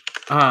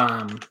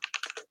 I'm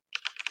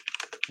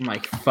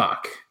like,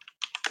 fuck.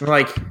 I'm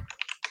like,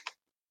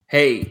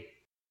 hey,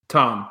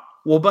 Tom,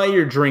 we'll buy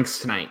your drinks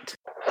tonight.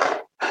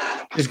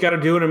 Just got to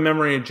do it in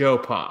memory of Joe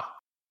Pa.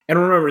 And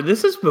remember,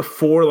 this is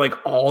before like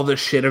all the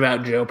shit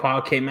about Joe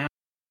Pa came out.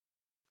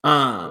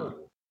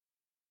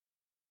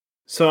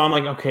 So I'm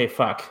like, okay,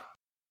 fuck.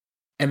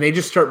 And they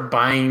just start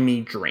buying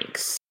me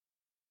drinks.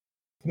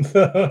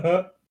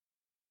 In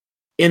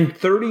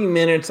 30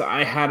 minutes,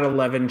 I had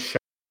 11 shots.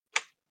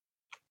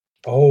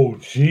 Oh,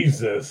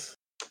 Jesus.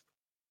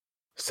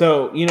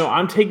 So,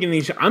 I'm taking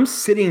these. I'm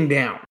sitting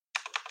down.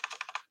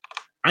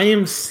 I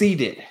am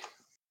seated.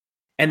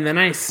 And then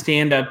I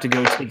stand up to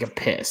go take a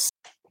piss.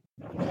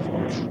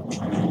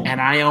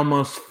 And I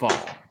almost fall.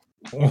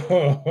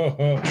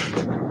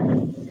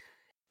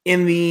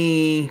 In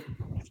the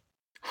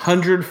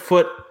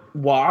 100-foot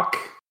walk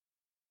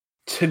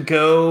to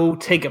go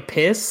take a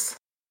piss,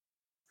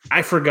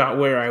 I forgot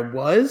where I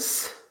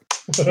was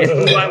and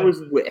who I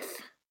was with.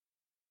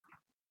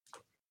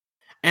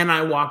 And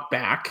I walk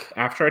back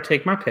after I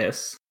take my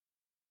piss.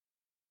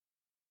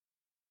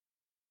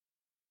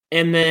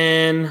 And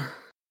then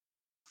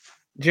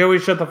Joey,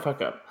 shut the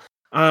fuck up.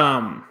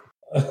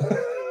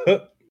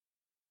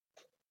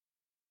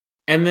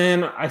 And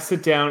then I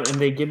sit down and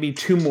they give me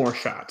 2 more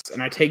shots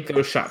and I take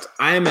those shots.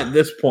 I am at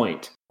this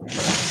point.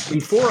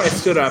 Before I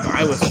stood up,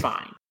 I was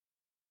fine.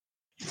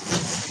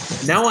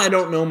 Now I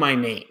don't know my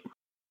name.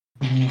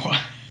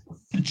 What?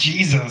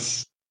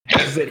 Jesus.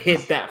 Because it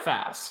hit that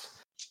fast.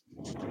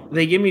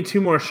 They give me 2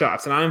 more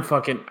shots and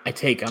I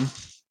take them.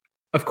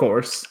 Of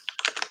course.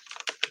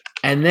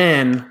 And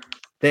then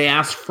they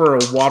ask for a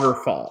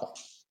waterfall.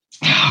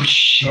 Oh,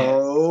 shit.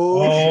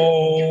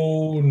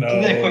 Oh, no.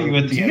 Did they put you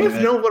at the Do end you of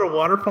guys it? know what a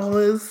waterfall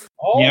is?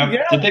 Oh, Yep.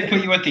 yeah. Did they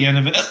put you at the end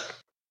of it?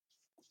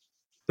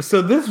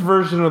 So this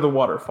version of the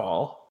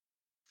waterfall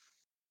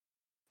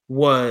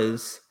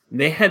was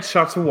they had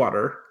shots of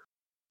water.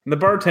 The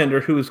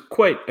bartender, who was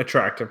quite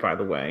attractive, by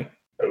the way,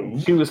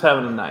 she was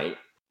having a night.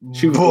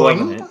 She was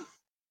loving it.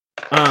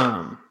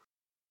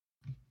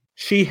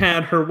 She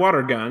had her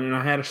water gun, and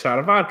I had a shot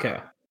of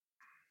vodka.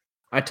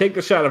 I take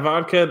the shot of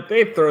vodka.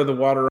 They throw the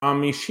water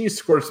on me. She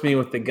squirts me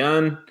with the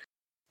gun,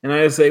 and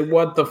I say,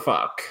 "What the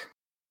fuck?"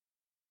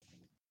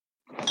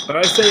 But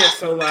I say it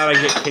so loud,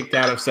 I get kicked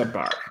out of said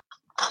bar.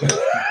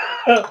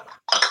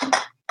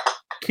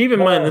 Keep in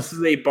mind, this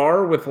is a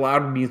bar with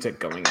loud music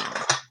going on.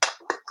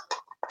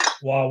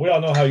 Well, we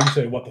all know how you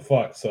say "what the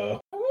fuck,"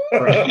 so.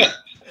 Right.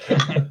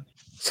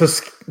 So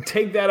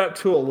take that up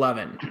to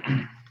 11.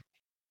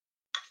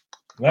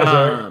 That's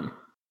right.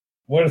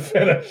 Way to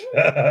finish.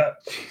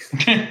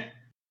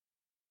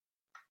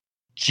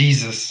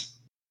 Jesus.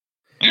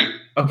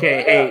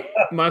 Okay, hey,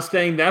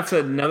 Mustang, that's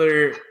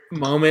another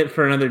moment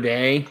for another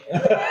day.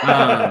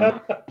 I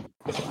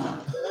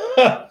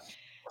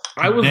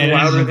was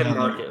louder than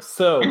Marcus.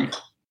 So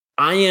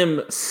I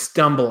am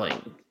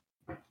stumbling.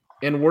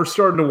 And we're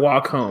starting to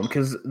walk home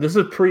because this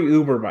is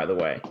pre-Uber, by the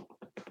way.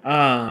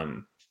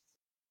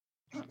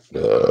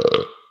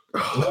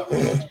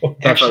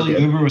 Actually,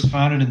 Uber was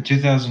founded in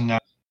 2009,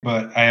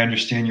 but I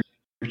understand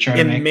you're trying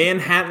to make... In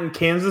Manhattan,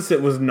 Kansas,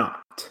 it was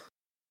not.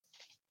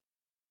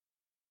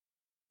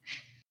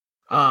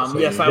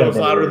 Yes, I was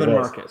louder than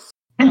Marcus.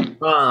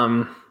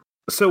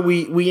 So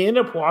we end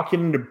up walking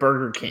into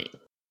Burger King.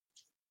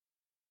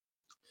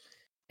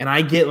 And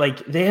I get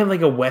they have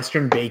a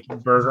Western bacon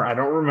burger. I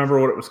don't remember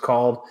what it was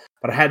called,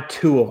 but I had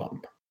 2 of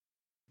them.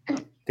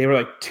 They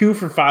were 2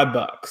 for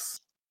 $5.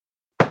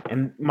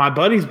 And my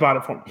buddies bought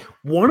it for me.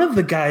 One of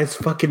the guys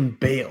fucking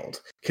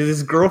bailed because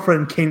his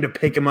girlfriend came to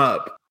pick him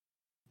up.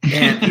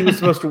 And he was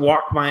supposed to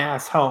walk my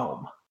ass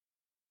home.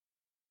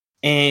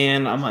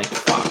 And I'm like,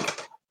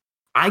 fuck.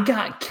 I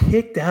got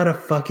kicked out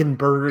of fucking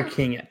Burger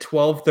King at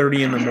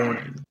 12:30 in the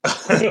morning.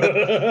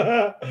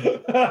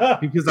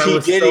 Because I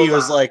was He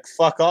was like,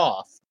 fuck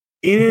off.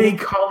 In a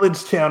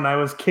college town, I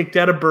was kicked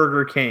out of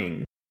Burger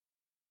King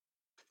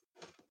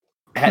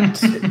at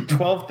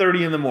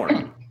 12:30 in the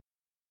morning.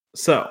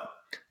 So,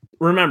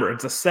 remember,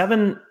 it's a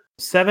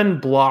 7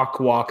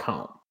 block walk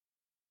home.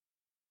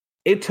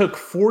 It took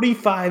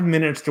 45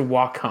 minutes to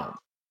walk home.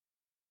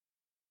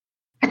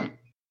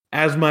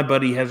 As my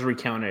buddy has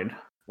recounted,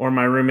 or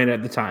my roommate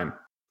at the time.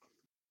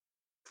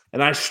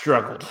 And I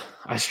struggled.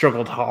 I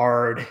struggled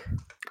hard.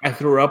 I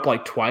threw up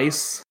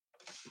twice.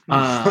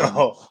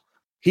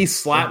 He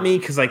slapped me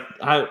because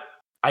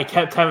I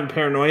kept having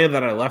paranoia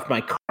that I left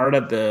my card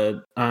at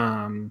the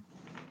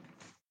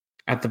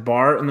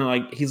bar,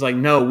 and he's like,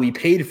 "No, we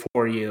paid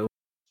for you."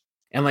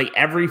 And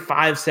every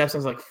 5 steps, I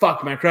was like,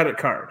 "Fuck, my credit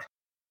card."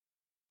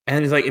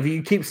 And he's like, "If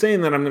you keep saying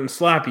that, I'm going to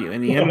slap you."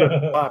 And he ended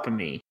up slapping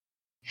me.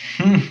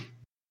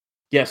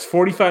 Yes,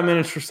 45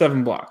 minutes for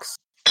 7 blocks.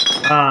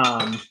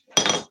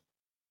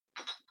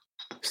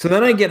 So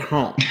then I get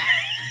home,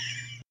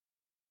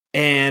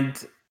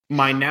 and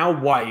my now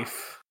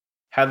wife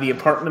had the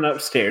apartment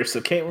upstairs.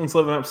 So Caitlin's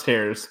living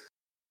upstairs,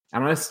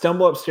 and I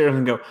stumble upstairs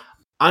and go,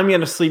 "I'm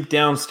going to sleep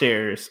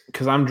downstairs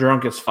because I'm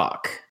drunk as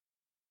fuck."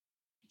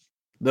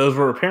 Those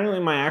were apparently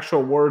my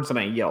actual words, and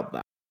I yelled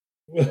that.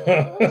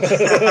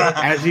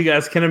 As you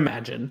guys can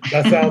imagine.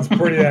 That sounds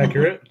pretty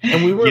accurate.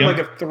 And we were in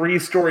a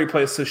 3-story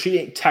place, so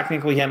she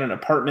technically had an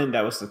apartment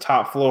that was the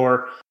top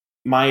floor.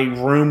 My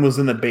room was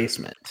in the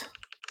basement.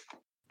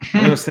 I'm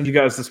going to send you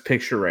guys this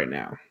picture right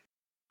now.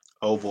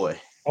 Oh, boy.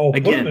 Oh,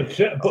 again. Put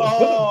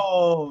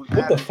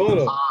the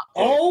photo.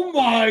 Oh,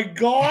 my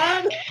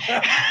God.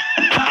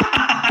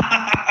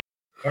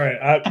 All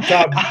right.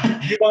 Tom,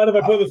 do you mind if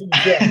I put this in the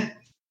chat?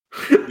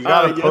 You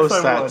gotta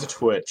post that to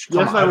Twitch.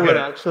 Yes, I would,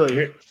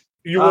 actually.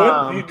 You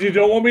would? You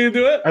don't want me to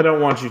do it? I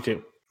don't want you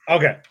to.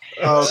 Okay.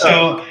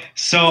 So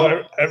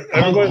hold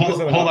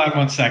on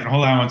one second.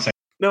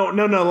 No.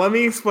 Let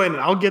me explain it.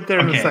 I'll get there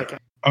in a second.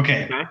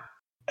 Okay.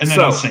 And then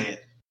I'll say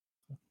it.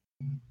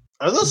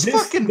 Are those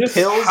fucking this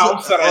pills?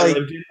 House that I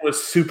lived in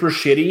was super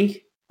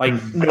shitty.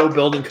 No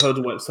building codes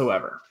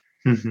whatsoever.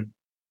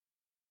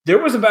 There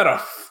was about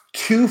a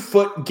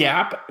 2-foot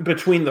gap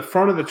between the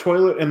front of the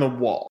toilet and the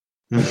wall.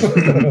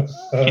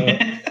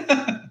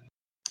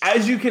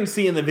 as you can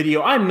see in the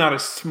video, I'm not a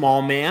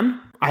small man.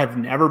 I have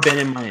never been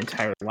in my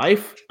entire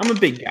life. I'm a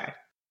big guy.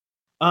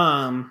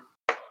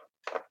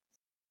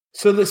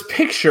 So this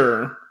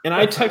picture, and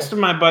I texted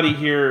my buddy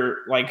here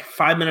like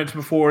 5 minutes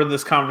before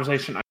this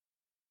conversation. I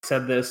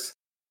said this,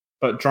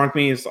 but drunk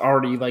me is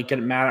already like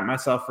getting mad at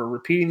myself for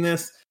repeating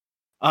this.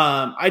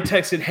 I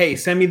texted, "Hey,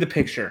 send me the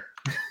picture."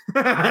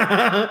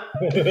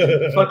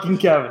 Fucking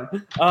Kevin.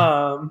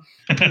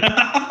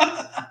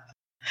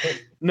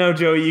 No,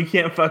 Joey, you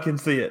can't fucking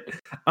see it.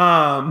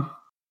 Why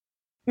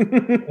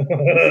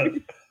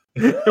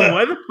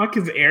the fuck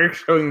is Eric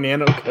showing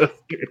nano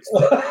coasters?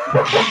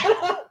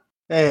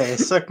 Hey,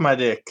 suck my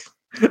dick.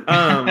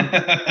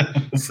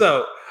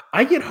 So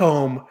I get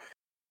home,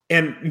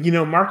 and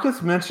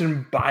Marcus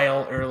mentioned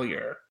bile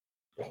earlier.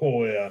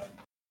 Oh yeah.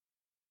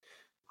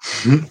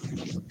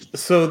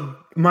 So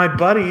my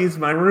buddies,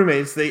 my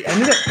roommates, they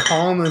ended up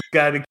calling this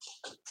guy to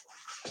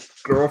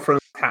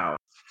girlfriend's house.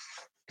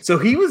 So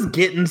he was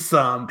getting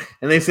some,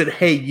 and they said,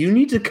 "Hey, you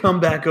need to come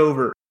back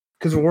over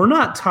because we're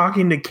not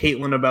talking to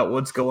Caitlin about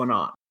what's going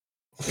on."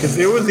 Because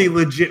there was a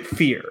legit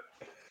fear.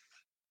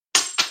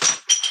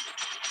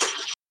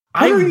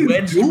 I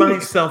wedged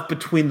myself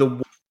between the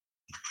wall.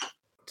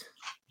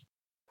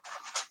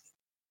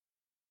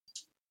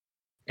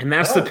 And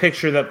that's the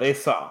picture that they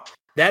saw.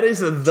 That is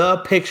the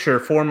picture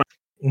for my...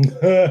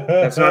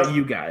 That's not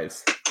you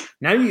guys.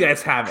 Now you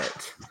guys have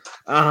it.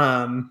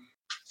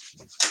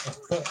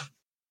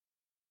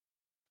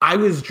 I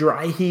was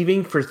dry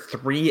heaving for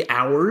 3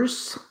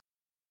 hours.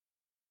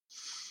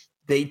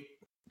 They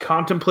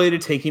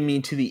contemplated taking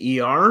me to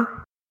the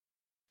ER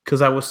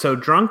because I was so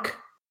drunk.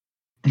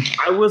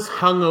 I was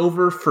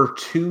hungover for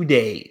 2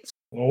 days.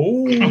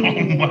 Oh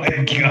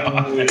my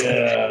God.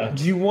 Yeah.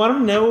 Do you want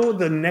to know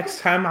the next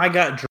time I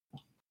got drunk?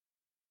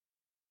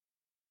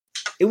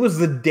 It was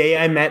the day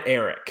I met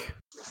Eric.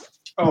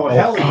 Oh,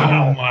 hell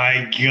yeah. Oh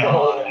my God.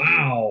 Oh,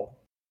 wow.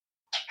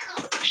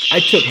 I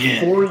took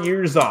 4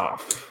 years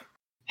off.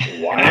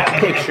 Wow.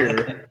 That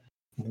picture.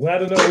 Glad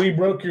to know we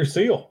broke your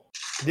seal.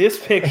 This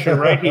picture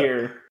right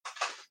here.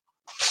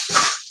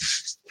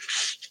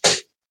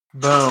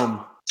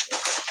 Boom.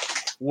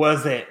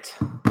 Was it?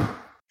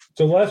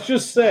 So let's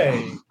just say,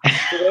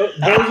 those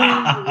of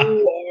you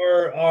who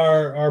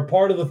are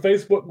part of the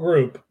Facebook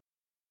group,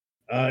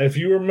 if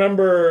you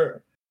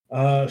remember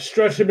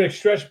Stretchy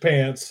McStretch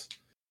Pants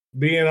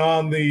being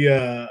on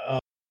the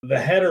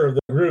header of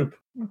the group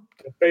on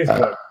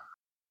Facebook,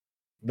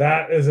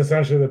 that is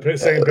essentially the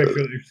same picture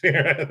that you're seeing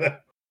right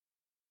there.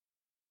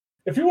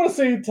 If you want to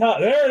see,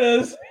 there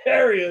it is.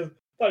 There he is.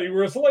 Thought you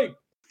were asleep.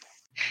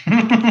 All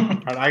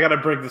right, I gotta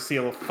break the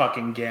seal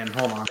fucking again.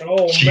 Hold on.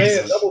 Oh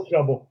Jesus. man, double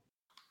trouble.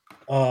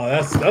 Oh,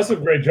 that's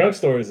some great junk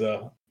stories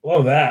though.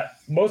 Love that.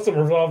 Most of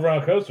them revolve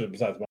around coasters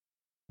besides mine.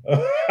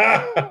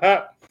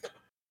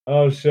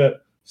 Oh shit.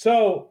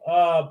 So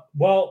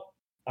well,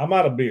 I'm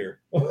out of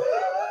beer.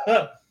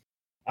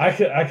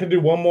 I can do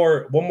one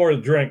more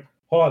drink.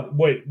 Hold on,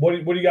 wait, what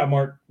do you got,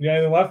 Mark? You got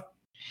anything left?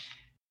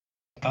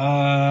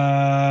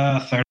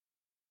 30.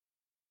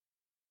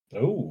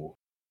 Oh.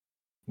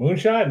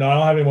 Moonshine? No, I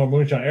don't have any more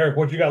moonshine. Eric,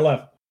 what you got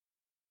left?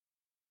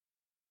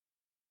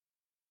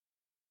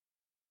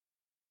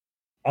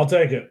 I'll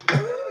take it.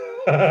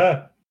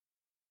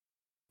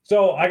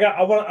 So I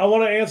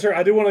want to answer.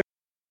 I do want to,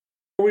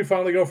 before we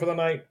finally go for the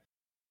night,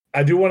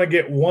 I do want to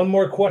get one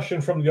more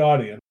question from the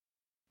audience.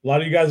 A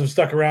lot of you guys have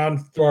stuck around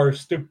through our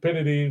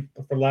stupidity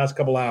for the last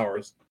couple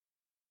hours.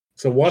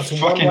 So what's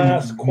one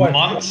last question?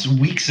 Months,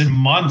 weeks, and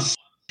months.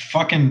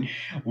 Fucking,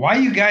 why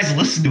you guys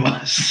listen to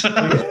us?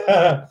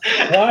 Yeah.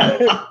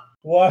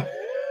 Why?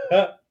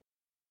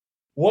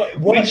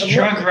 Which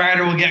drunk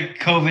rider will get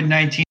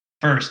COVID-19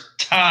 first?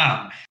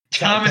 Tom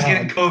is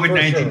getting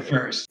COVID-19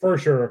 first. For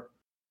sure.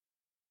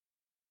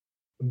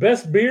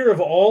 Best beer of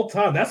all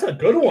time. That's a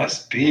good one.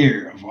 Best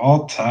beer of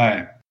all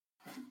time.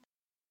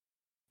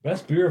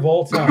 Best beer of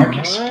all time.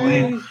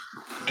 Explain.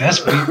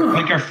 Best beer.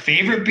 Like our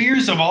favorite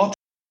beers of all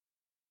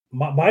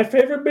time. My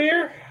favorite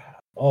beer?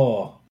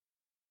 Oh.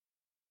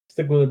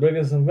 Stick with the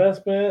biggest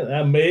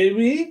investment.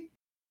 Maybe.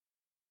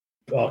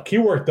 Oh,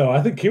 Keywork though. I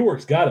think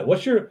Keywork's got it.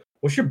 What's your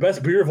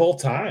best beer of all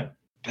time?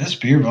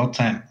 Best beer of all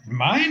time.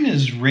 Mine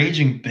is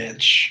Raging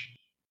Bitch.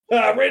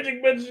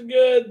 Raging Bitch is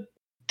good.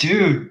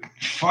 Dude,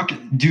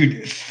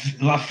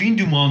 La Fin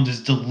du Monde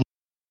is delicious.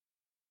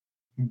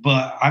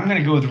 But I'm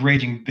gonna go with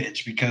Raging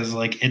Bitch because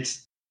like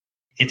it's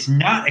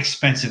not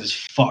expensive as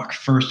fuck,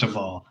 first of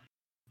all.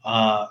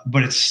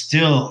 But it's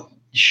still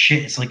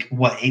shit. It's like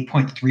what,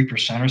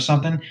 8.3% or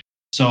something.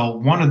 So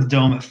one of the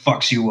dome, it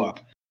fucks you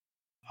up.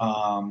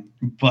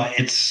 But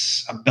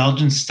it's a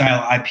Belgian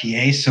style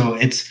IPA, so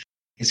it's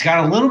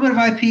got a little bit of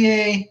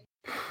IPA,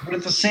 but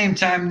at the same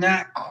time,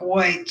 not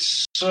quite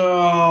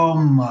so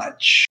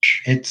much.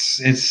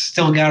 It's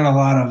still got a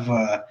lot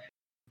of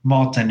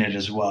malt in it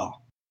as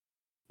well.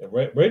 Yeah,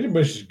 Raging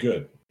Bitch is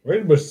good.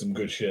 Raging Bitch is some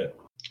good shit.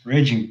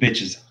 Raging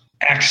Bitch is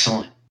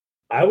excellent.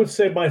 I would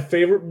say my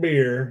favorite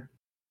beer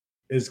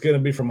is going to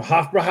be from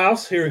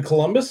Hofbrauhaus here in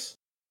Columbus.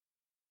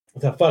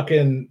 with a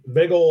fucking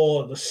big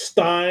old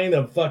stein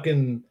of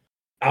fucking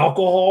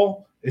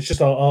alcohol. It's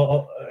just a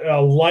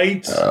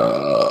light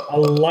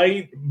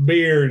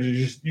beer.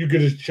 You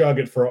could just chug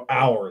it for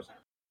hours.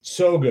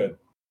 So good.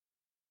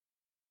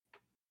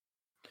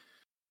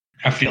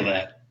 I feel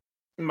that.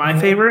 My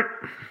favorite?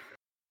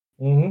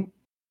 Mm-hmm.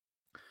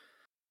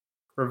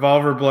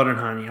 Revolver, Blood, and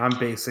Honey. I'm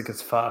basic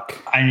as fuck.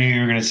 I knew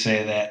you were gonna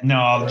say that.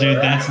 No, dude,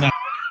 that's not.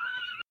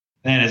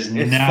 That is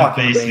It's not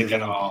fucking basic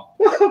amazing. at all.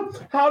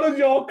 How did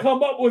y'all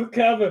come up with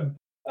Kevin?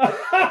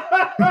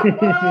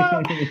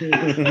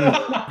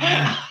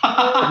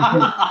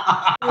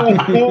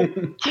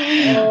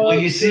 Well,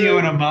 you see,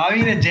 when a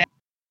mommy and a dad.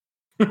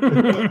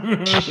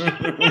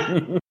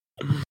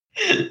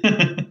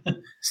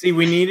 See,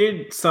 we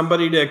needed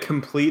somebody to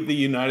complete the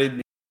United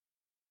Nations.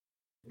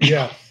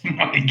 Yeah. Oh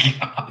my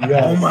god.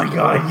 Yes. Oh my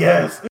god,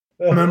 yes.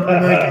 Remember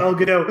that Gal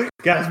Gadot.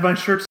 Guys, my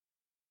shirt's...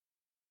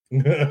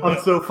 I'm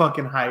so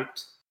fucking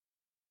hyped.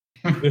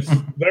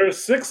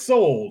 There's 6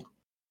 sold.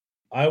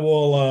 I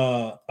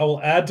will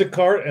add to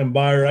cart and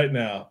buy right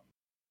now.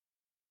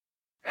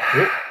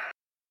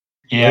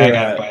 Yeah, I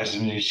gotta buy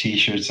some new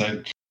t-shirts.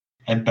 I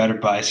better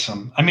buy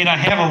some. I mean, I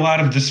have a lot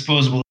of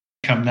disposable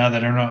income now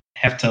that I don't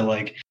have to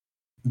like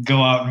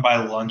go out and buy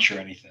lunch or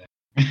anything.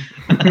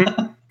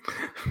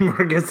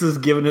 Marcus is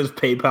giving his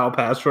PayPal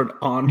password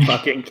on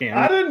fucking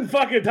camera. I didn't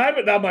fucking type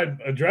it. Now my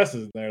address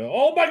is there.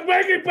 Oh, my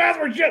banking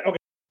password shit. Okay.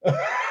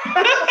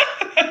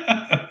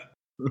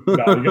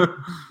 No,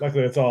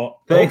 luckily it's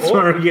all. Thanks,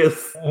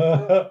 Marcus.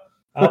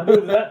 I'll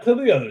move that to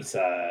the other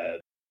side.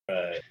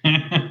 Right.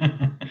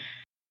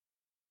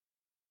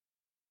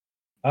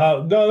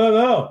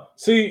 No.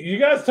 See, you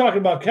guys talking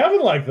about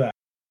Kevin like that.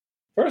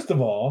 First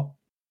of all,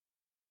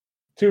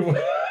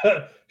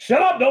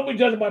 shut up! Don't be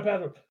judging my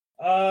password.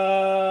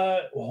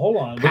 Hold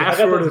on.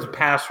 Password is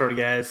password,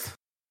 guys.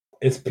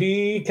 It's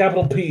P,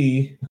 capital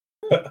P.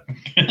 Wait,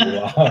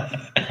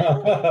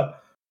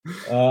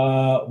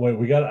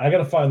 I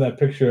gotta find that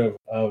picture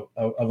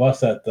of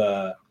us at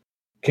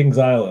Kings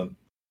Island.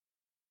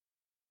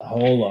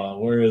 Hold on,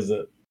 where is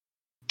it?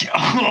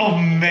 Oh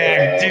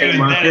man,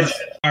 dude, that is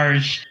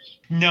harsh.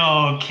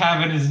 No,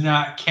 Kevin is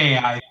not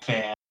KI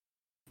fan.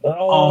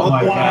 Oh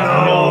my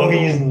god, no,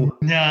 he's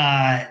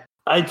not.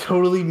 I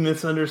totally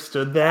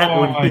misunderstood that.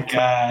 Oh my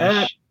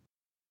gosh.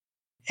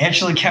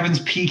 Actually, Kevin's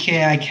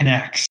PKI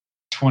Connects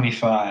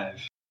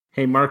 25.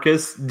 Hey,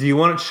 Marcus, do you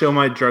want to show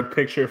my drug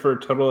picture for a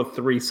total of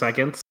 3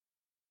 seconds?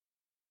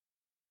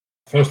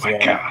 First Oh my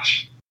of all,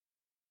 gosh.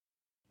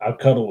 I'll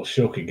cuddle with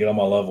Shoki, get on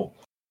my level.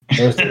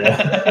 First of all.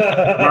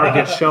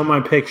 Marcus, show my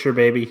picture,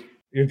 baby.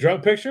 Your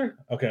drug picture?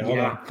 Okay, hold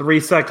on. 3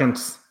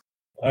 seconds.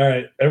 All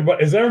right,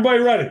 everybody. Is everybody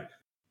ready?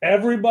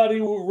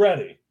 Everybody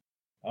ready?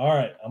 All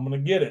right, I'm gonna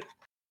get it.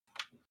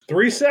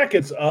 3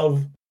 seconds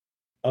of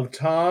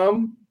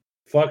Tom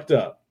fucked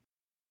up.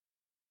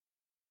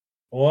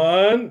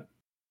 1,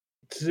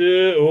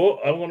 2. Oh,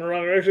 I'm going the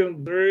wrong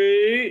direction.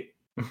 3,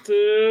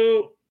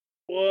 2,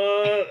 1.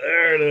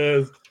 There it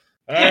is.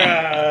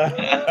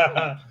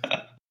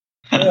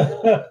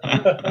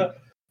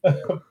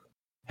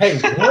 Hey,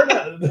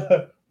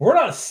 we're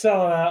not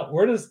selling out.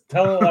 We're just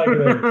telling it like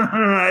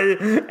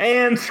it is.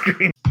 And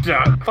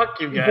screenshot.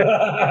 Fuck you guys.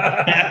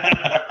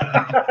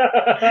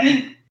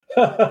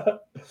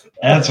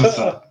 That's what's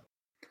up.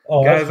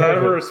 Oh, guys, I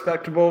have a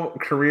respectable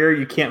career.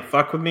 You can't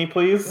fuck with me,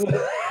 please.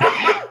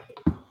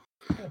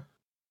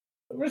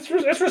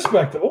 It's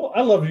respectable.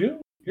 I love you.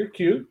 You're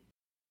cute.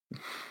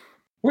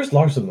 Where's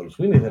Larson Moose?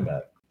 We need him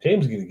at.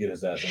 James is gonna get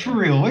his ass. For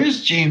real,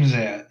 where's James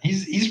at?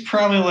 He's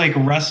probably like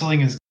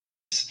wrestling his.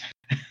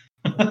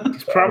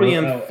 He's probably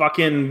in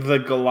fucking the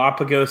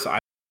Galapagos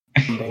Island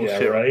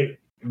bullshit. Yeah, right?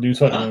 Do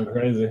something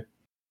crazy.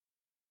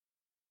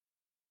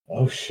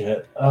 Oh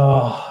shit.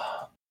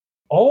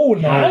 Oh,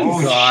 nice.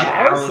 Oh,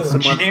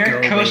 God.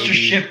 Generic coaster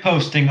ship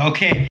posting.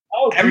 Okay.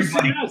 Oh,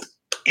 everybody, GCS.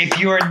 if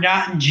you are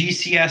not in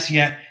GCS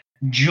yet,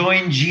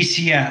 join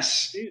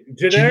GCS.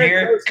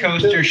 Generic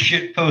coaster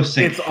shit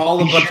posting. It's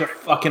all a bunch of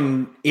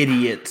fucking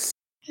idiots.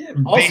 Yeah,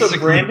 also,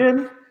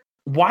 Brandon,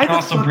 why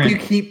the fuck do you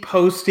keep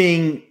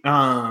posting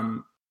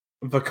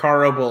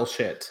Vaccaro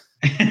bullshit?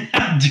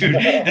 Dude,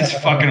 it's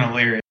fucking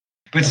hilarious.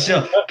 But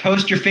still,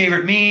 post your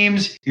favorite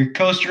memes, your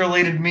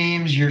coaster-related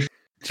memes, your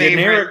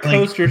generic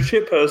coaster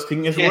shit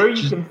posting is where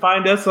you can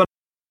find us on.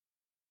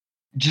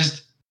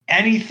 Just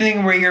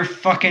anything where you're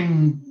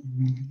fucking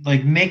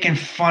like making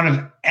fun of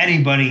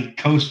anybody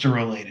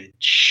coaster-related.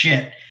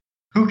 Shit.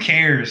 Who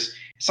cares?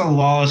 It's a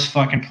lawless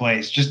fucking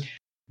place. Just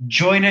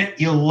join it.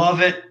 You'll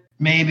love it.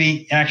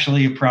 Maybe.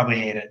 Actually, you probably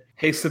hate it.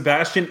 Hey,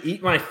 Sebastian,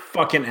 eat my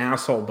fucking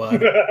asshole,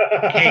 bud.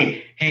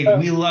 hey,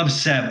 we love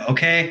Seb,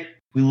 okay?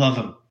 We love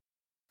him.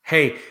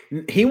 Hey,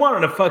 he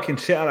wanted a fucking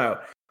shout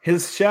out.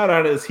 His shout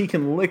out is he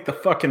can lick the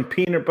fucking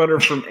peanut butter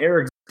from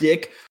Eric's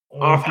dick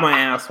off my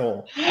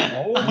asshole.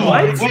 Oh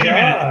my Wait a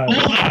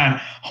minute.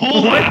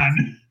 Hold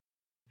on.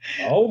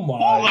 Oh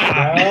my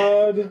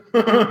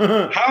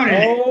god. How did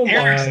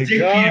Eric's dick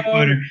peanut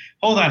butter?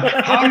 Hold on.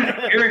 How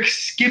did Eric's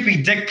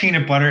Skippy dick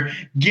peanut butter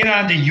get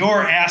onto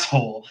your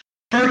asshole?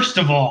 First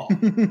of all,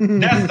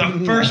 that's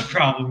the first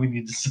problem we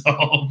need to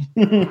solve.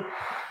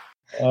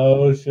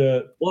 Oh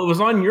shit! Well, it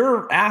was on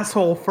your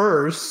asshole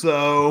first,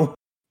 so.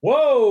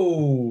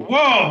 Whoa!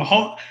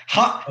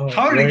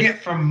 How did it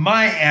get from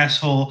my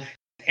asshole,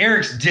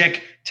 Eric's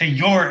dick, to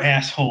your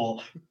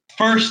asshole?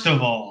 First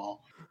of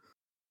all,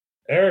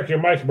 Eric, you're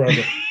Mike's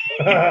brother.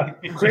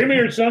 Creamy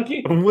or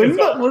chunky? What's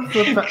the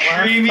last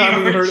time you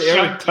heard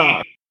Eric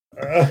talk?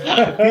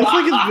 Feels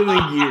like it's been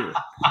a year.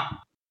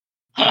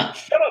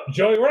 Shut up,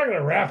 Joey. We're not going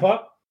to wrap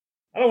up.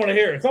 I don't want to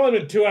hear it. It's only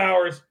been 2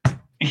 hours.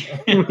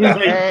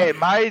 Hey,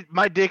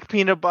 my dick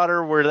peanut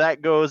butter, where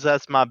that goes,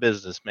 that's my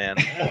business, man.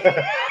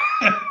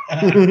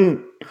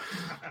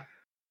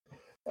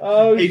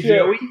 Oh, hey, shit.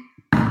 Joey.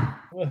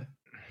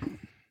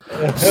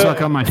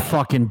 Suck on my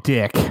fucking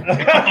dick.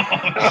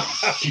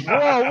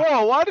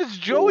 Whoa, why does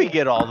Joey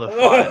get all the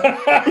fun?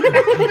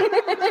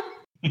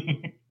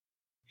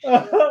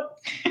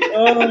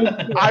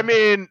 I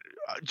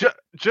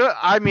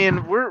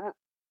mean, we're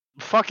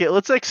fuck it.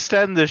 Let's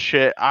extend this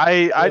shit.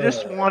 I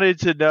just wanted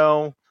to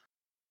know,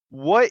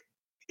 what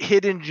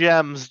hidden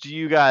gems do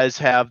you guys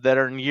have that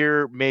are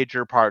near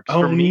major parks?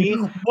 For me,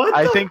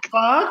 I think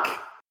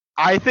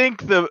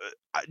the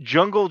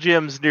Jungle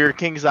Gyms near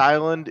Kings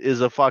Island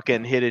is a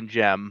fucking hidden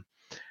gem.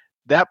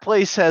 That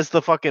place has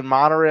the fucking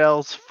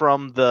monorails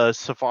from the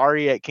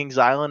safari at Kings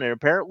Island, and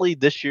apparently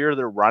this year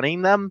they're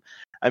running them.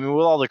 I mean,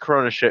 with all the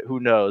Corona shit, who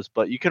knows?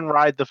 But you can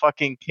ride the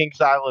fucking Kings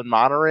Island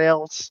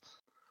monorails.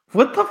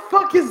 What the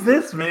fuck is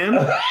this, man?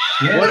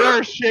 What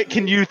other shit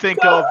can you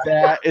think of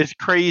that is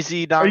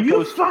crazy? Are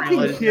you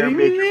fucking kidding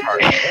me, man?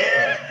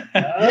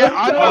 Yeah,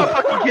 I'm not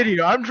fucking kidding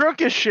you. I'm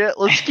drunk as shit.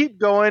 Let's keep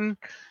going.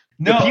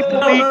 No, people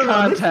need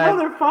content. This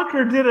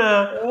motherfucker did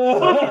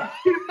a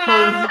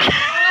fucking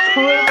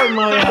in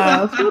my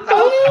ass.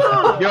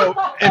 Yo,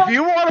 if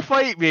you want to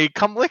fight me,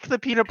 come lick the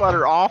peanut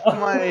butter off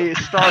my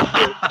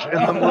starfish,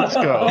 and then let's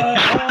go.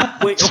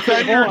 Wait,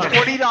 spend your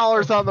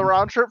 $20 on the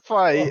round trip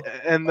fight,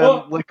 and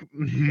then lick.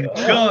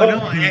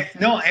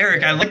 No,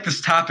 Eric, I like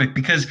this topic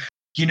because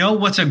you know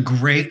what's a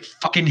great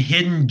fucking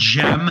hidden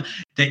gem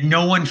that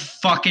no one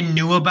fucking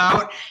knew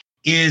about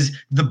is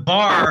the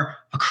bar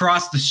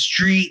across the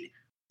street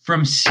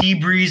from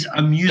Seabreeze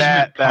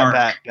Amusement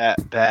Park.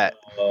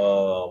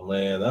 Oh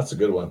man, that's a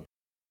good one.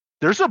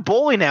 There's a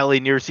bowling alley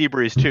near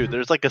Seabreeze too.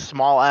 There's like a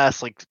small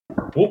ass 2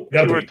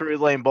 or 3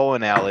 lane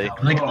bowling alley.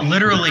 Like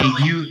literally,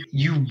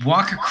 you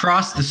walk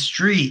across the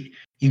street,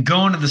 you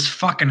go into this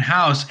fucking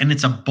house, and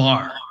it's a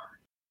bar.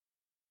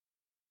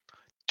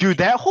 Dude,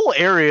 that whole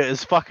area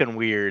is fucking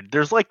weird.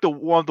 There's like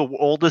one of the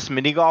oldest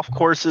mini golf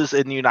courses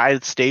in the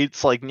United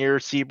States, like near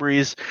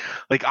Seabreeze.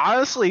 Like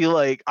honestly,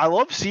 like I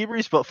love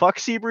Seabreeze, but fuck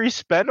Seabreeze.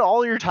 Spend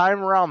all your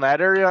time around that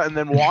area and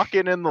then walk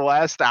in the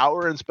last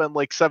hour and spend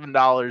like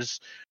 $7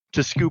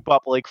 to scoop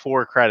up like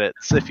 4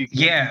 credits if you can.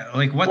 Yeah,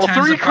 like what?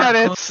 Well, 3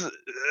 credits,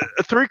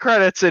 3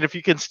 credits, and if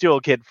you can steal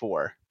a kid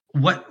 4.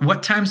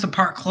 What time's the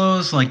park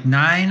close? Like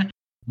 9.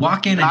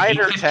 Walk in at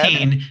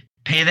 8:15.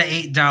 Pay the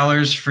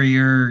 $8 for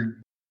your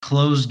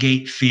closed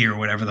gate fee or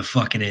whatever the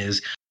fuck it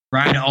is.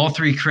 Ride all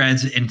 3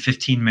 creds in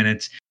 15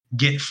 minutes.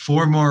 Get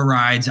 4 more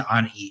rides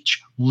on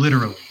each.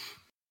 Literally.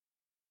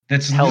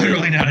 That's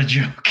literally not a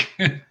joke.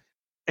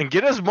 And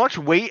get as much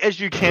weight as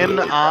you can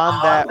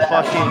on that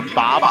fucking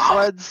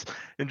bobsleds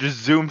and just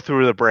zoom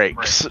through the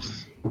brakes.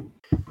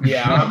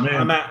 Yeah,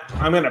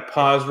 I'm gonna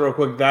pause real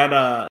quick.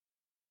 That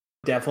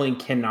definitely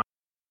cannot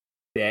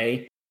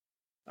today.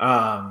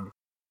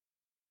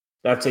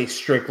 That's a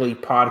strictly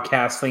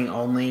podcasting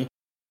only.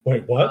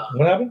 Wait, what?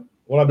 What happened?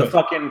 The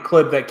fucking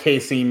clip that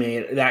Casey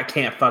made, that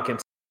can't fucking.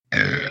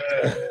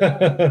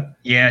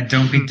 Yeah,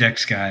 don't be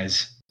dicks,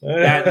 guys.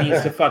 That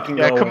needs to fucking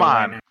go. Yeah, come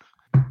on. Right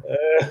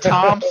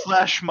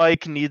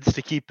Tom/Mike needs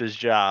to keep his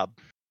job.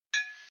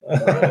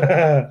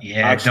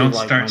 Yeah, don't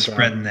start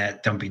spreading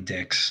that. Don't be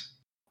dicks.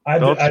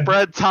 Don't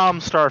spread Tom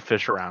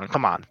Starfish around.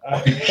 Come on.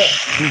 I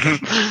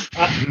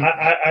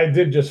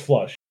did just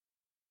flush.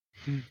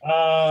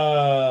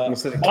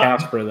 Instead of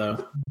Casper,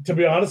 though. To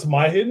be honest,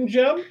 my hidden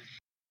gem,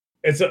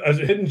 it's a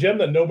hidden gem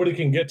that nobody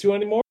can get to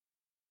anymore.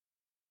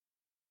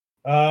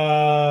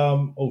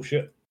 Oh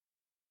shit!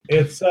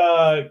 It's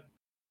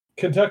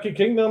Kentucky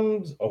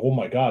Kingdom's. Oh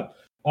my god!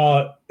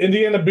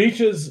 Indiana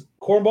Beach's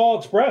Cornball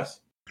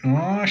Express.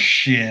 Oh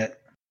shit!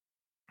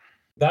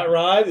 That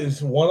ride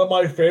is one of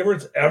my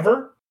favorites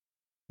ever.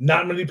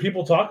 Not many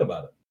people talk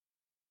about it.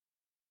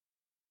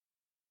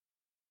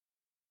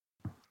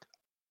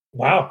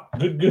 Wow,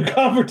 good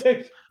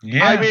conversation.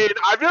 Yeah, I mean,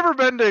 I've never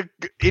been to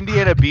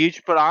Indiana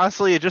Beach, but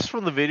honestly, just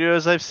from the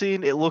videos I've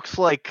seen, it looks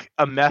like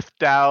a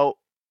methed out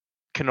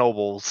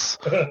Knobles.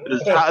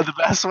 Is the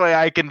best way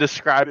I can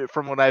describe it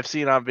from what I've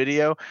seen on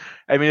video.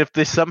 I mean, if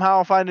they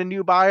somehow find a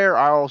new buyer,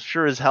 I'll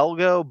sure as hell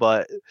go,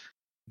 but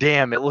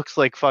damn, it looks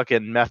like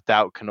fucking methed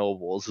out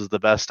Knobles is the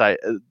best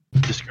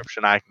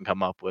description I can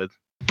come up with.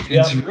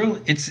 It's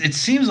really. It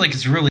seems like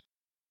it's really.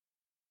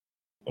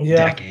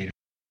 Decade.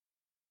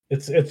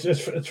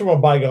 It's from a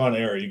bygone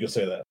era. You could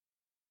say that.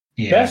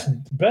 Yeah.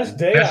 Best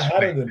day I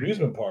had at the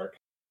amusement park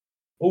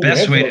Ooh,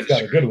 Best way to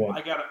Angelo's got a good one.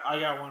 I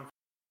got one.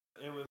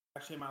 It was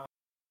actually my.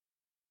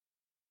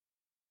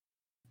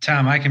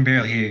 Tom, I can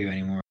barely hear you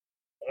anymore.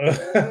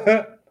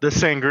 The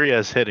sangria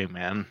is hitting,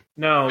 man.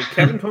 No,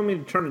 Kevin told me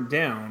to turn it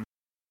down.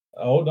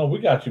 Oh no, we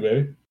got you,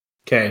 baby.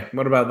 Okay,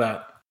 what about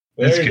that?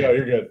 There That's you good. go.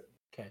 You're good.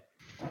 Okay.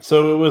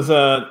 So it was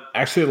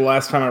actually the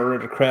last time I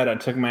rode a cred, I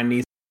took my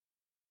niece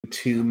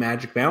to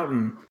Magic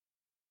Mountain.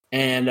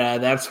 And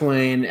that's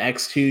when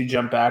X2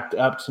 jumped back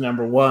up to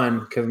number 1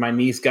 because my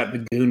niece got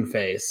the goon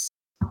face.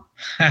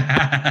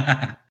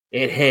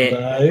 It hit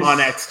on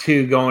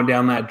X2 going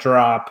down that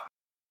drop.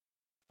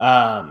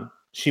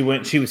 She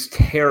was she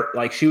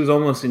was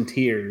almost in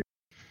tears.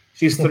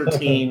 She's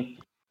 13,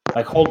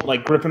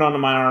 gripping onto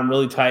my arm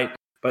really tight.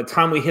 By the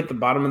time we hit the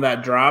bottom of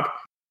that drop,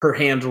 her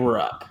hands were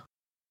up.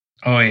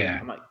 Oh yeah.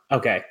 I'm like,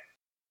 okay.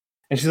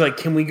 And she's like,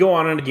 "Can we go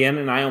on it again?"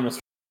 And I almost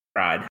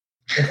cried.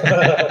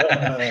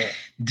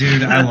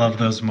 Dude, I love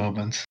those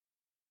moments.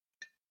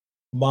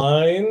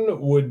 Mine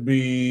would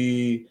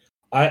be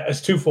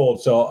it's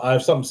twofold. So I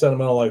have something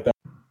sentimental like that.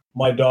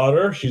 My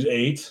daughter, she's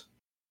 8.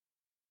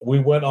 We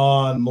went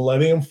on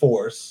Millennium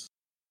Force,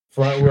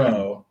 front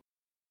row,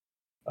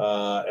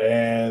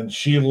 and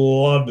she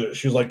loved it.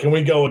 She was like, "Can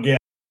we go again?"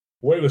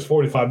 Wait was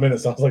 45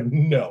 minutes. I was like,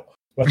 "No,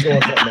 let's go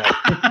on something else."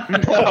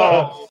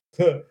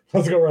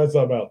 Let's go ride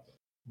something else.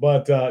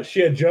 But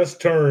she had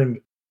just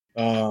turned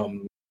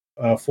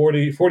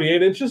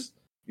 48 inches.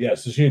 Yeah,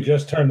 so she had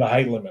just turned the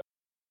height limit.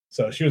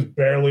 So she was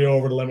barely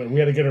over the limit. We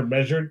had to get her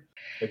measured.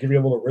 They give you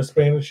a little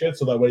wristband and shit,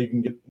 so that way you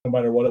can get no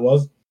matter what it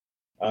was.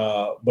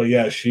 But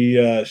yeah,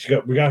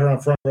 we got her on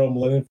front row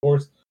Millennium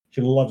Force.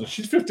 She loves it.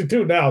 She's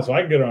 52 now, so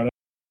I can get her on it.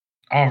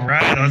 All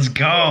right, let's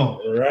go.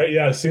 All right,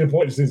 yeah, see the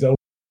point. She's up.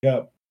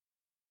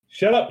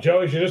 Shut up,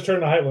 Joey. She just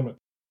turned the height limit.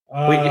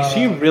 Wait, is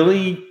she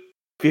really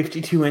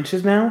 52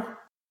 inches now?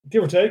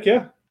 Give or take,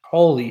 yeah.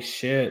 Holy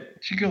shit.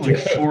 She got like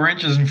 4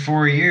 inches in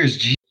 4 years.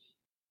 Gee.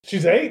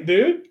 She's 8,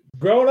 dude.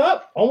 Growing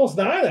up. Almost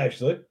 9,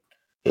 actually.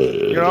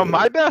 You know,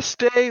 my best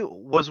day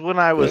was when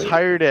I was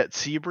hired at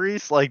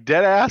Seabreeze. Like,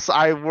 dead ass,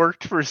 I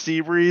worked for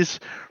Seabreeze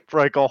for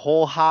like a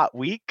whole hot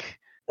week.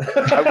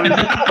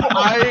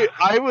 I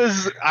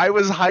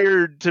was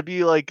hired to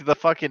be like the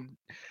fucking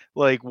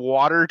like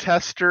water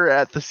tester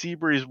at the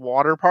Seabreeze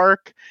water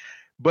park.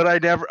 But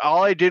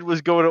all I did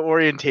was go to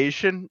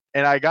orientation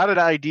and I got an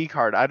ID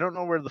card. I don't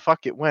know where the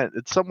fuck it went.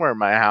 It's somewhere in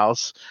my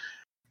house.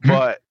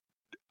 But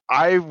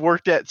I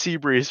worked at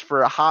Seabreeze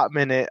for a hot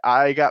minute.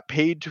 I got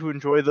paid to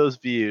enjoy those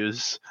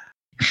views.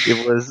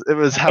 It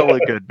was hella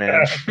good,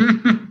 man.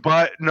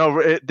 But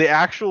no, the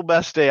actual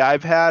best day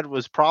I've had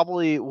was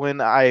probably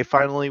when I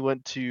finally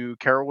went to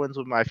Carowinds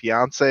with my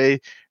fiance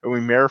and we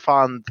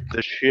marathoned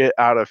the shit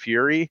out of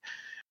Fury.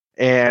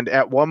 And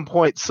at one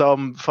point,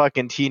 some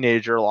fucking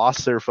teenager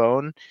lost their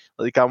phone.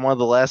 Like on one of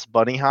the last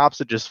bunny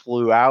hops, it just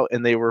flew out,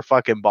 and they were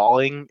fucking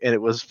bawling, and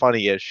it was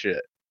funny as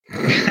shit. I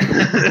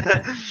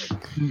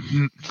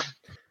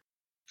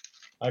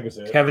can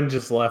say it. Kevin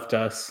just left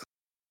us.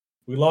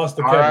 We lost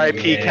the Kevin.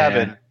 R.I.P. Yeah.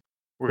 Kevin.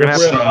 We're gonna have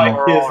to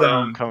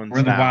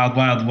we're the wild,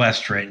 wild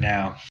west right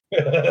now.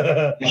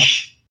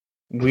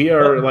 We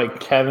are like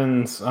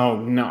Kevin's.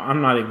 Oh no,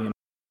 I'm not even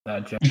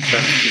that joke.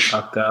 That's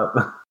fucked up.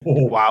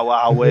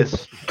 Wow,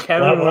 Wiz.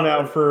 Kevin went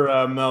out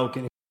for milk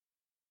and he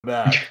came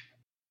back.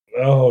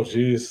 Oh,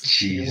 jeez.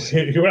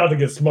 He went out to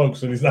get smoked,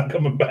 so he's not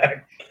coming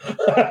back.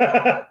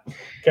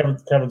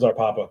 Kevin's our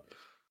papa.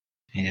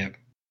 Yep.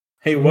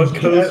 Hey, what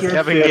coaster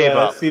Kevin did gave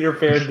up. Cedar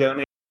Fair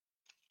donate?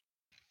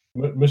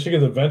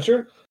 Michigan's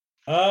Adventure?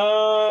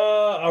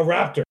 A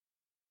Raptor.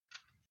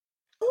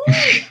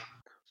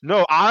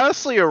 No,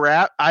 honestly,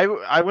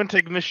 I went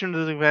to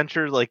Michigan's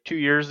Adventure like 2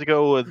 years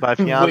ago with my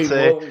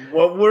fiance. Wait,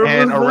 what word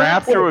and a was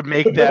that? Raptor would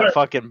make that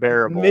fucking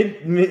bearable.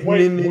 Wait,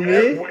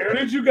 where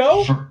did you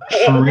go?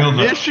 For real though.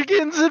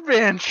 Michigan's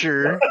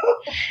Adventure.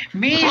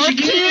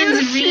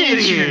 Michigan's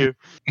Adventure.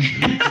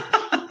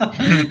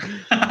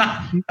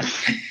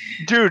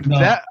 Dude, No,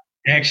 that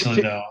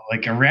actually though,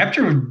 like a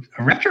Raptor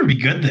would be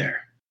good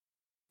there.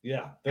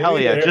 Yeah. hell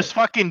yeah, just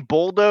fucking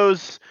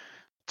bulldoze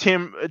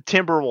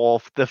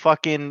Timberwolf, the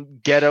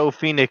fucking ghetto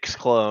Phoenix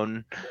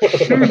clone. Put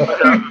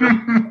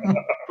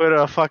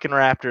a fucking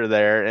Raptor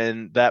there,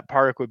 and that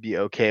park would be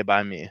okay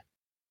by me.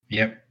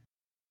 Yep.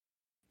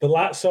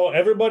 So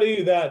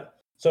everybody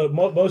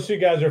most of you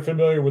guys are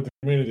familiar with the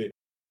community.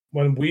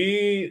 When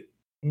me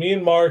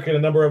and Mark and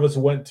a number of us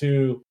went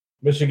to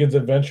Michigan's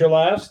Adventure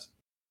last,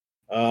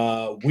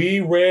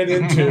 we ran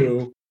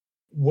into,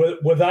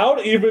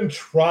 without even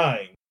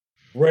trying,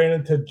 ran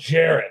into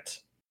Jarrett.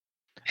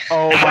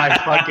 Oh my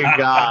fucking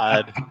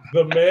god.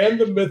 The man,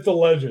 the myth, the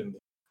legend.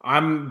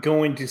 I'm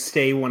going to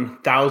stay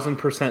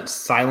 1,000%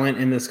 silent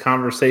in this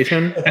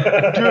conversation. Dude,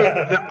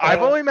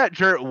 I've only met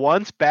Jarrett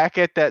once back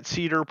at that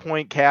Cedar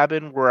Point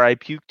cabin where I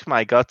puked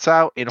my guts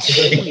out, and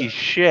holy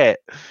shit.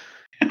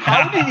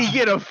 How did he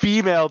get a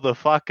female to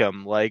fuck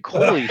him? Like,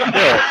 holy shit.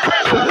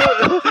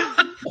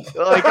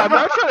 Like, I'm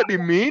not trying to be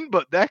mean,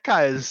 but that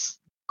guy is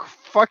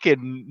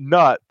fucking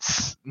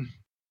nuts.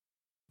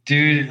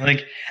 Dude,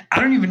 like, I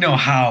don't even know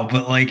how,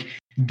 but like,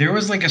 there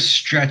was like a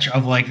stretch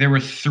of like, there were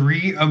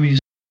 3 amusement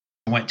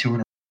I went to in a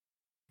row,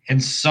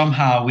 and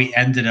somehow we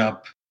ended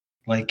up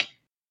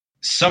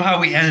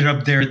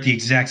there at the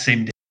exact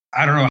same day.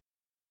 I don't know how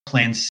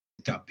plans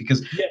synced up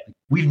because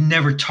we've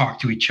never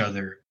talked to each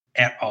other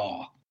at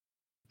all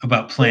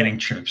about planning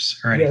trips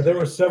or anything. Yeah, there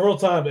were several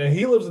times, and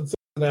he lives in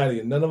Cincinnati,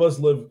 and none of us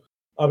live.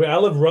 I mean,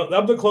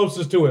 I'm the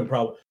closest to him,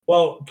 probably.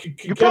 Well,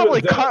 you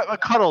probably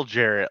cuddle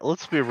Jarrett.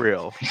 Let's be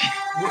real.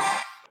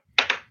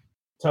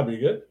 Tommy,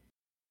 you good?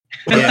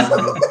 Yeah.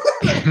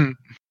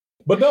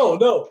 But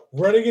no,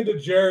 running into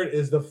Jared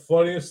is the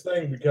funniest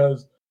thing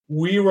because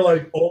we were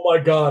like, "Oh my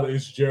god,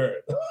 it's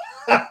Jared."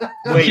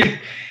 Wait,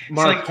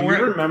 Mark, do you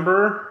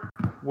remember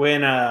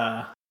when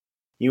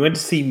you went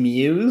to see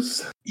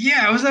Muse?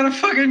 Yeah, I was at a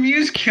fucking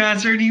Muse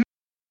concert.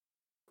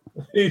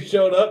 He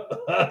showed up.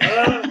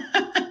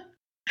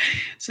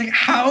 It's like,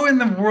 how in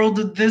the world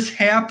did this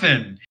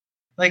happen?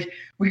 Like,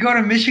 we go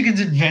to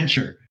Michigan's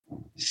Adventure.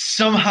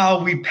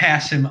 Somehow we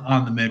pass him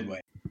on the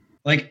Midway.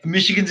 Like,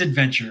 Michigan's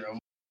Adventure of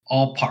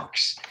all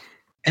parks.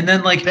 And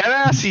then, like... That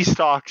ass he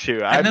stalks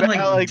you. And then,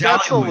 like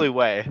that's the only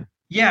way.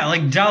 Yeah,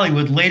 like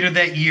Dollywood later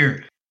that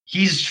year.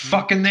 He's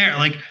fucking there.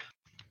 Like,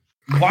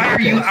 why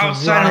are you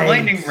outside of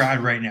Lightning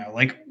Rod right now?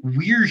 Like,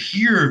 we're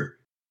here.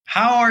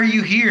 How are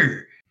you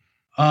here?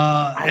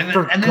 I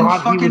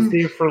forgot he was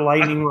there for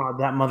Lightning Rod,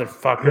 that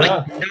motherfucker.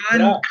 Like,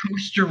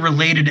 non-coaster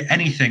related to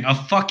anything. A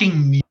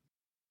fucking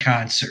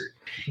concert.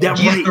 Yeah,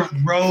 he's the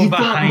row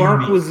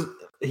behind me.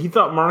 He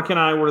thought Mark and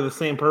I were the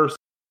same person.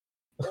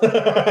 You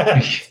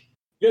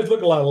guys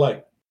look a lot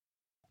alike.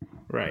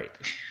 Right.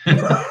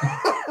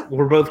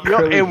 We're both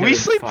and we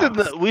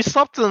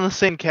slept in the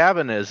same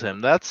cabin as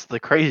him. That's the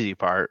crazy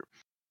part.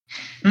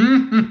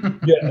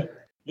 Yeah.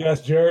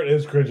 Yes, Jared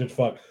is cringe as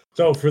fuck.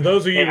 So for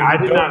those of you I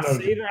did not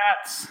say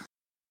that.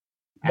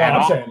 No,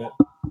 I'm saying it.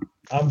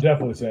 I'm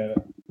definitely saying it.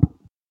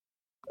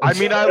 I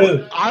mean,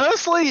 I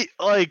honestly,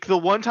 like, the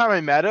one time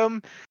I met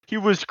him, he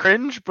was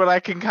cringe, but I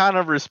can kind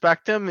of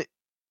respect him.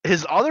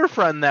 His other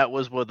friend that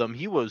was with him,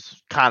 he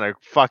was kind of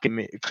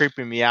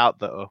creeping me out,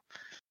 though.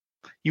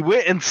 He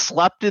went and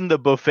slept in the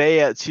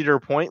buffet at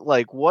Cedar Point.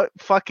 Like, what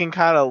fucking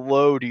kind of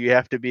low do you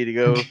have to be to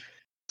go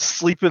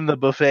sleep in the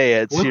buffet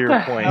at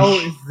Cedar Point? What the hell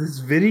is this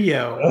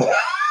video?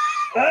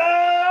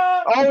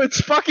 Oh, it's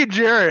fucking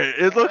Jared.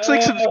 It looks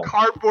like some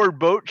cardboard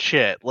boat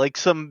shit, like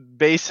some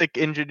basic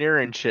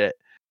engineering shit.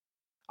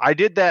 I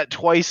did that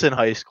twice in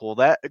high school.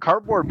 That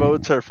cardboard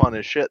boats are fun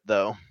as shit,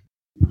 though.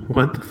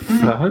 What the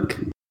fuck?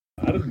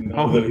 I didn't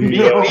know me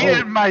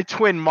and my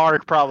twin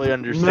Mark probably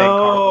understand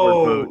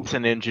cardboard boats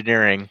and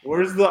engineering.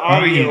 Where's the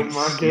audio,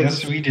 Marcus?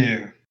 Yes, we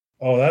do.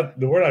 Oh,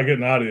 we're not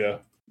getting audio.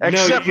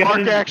 Except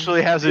Mark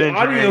actually has an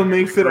engineering audio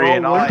makes it degree, all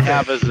and all I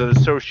have is an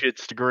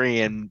associate's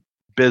degree in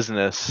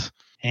business.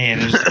 Hey,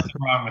 there's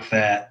nothing wrong with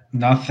that.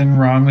 Nothing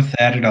wrong with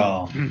that at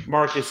all.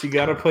 Marcus, you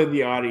got to play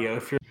the audio.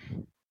 If you're,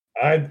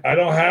 I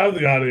don't have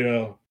the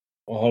audio.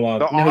 Well, hold on.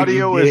 The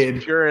audio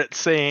is Jarrett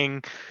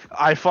saying,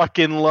 "I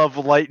fucking love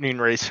Lightning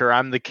Racer.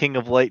 I'm the king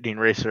of Lightning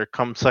Racer.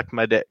 Come suck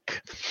my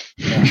dick."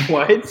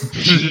 What?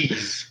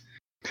 Jeez.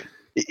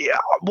 Yeah,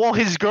 well,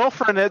 his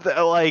girlfriend,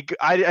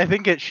 I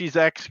think she's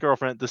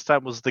ex-girlfriend at this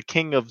time, was the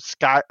king of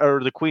Sky,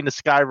 or the queen of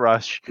Sky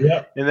Rush.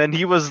 Yeah. And then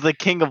he was the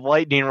king of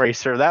Lightning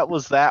Racer. That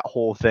was that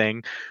whole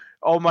thing.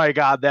 Oh my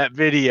god, that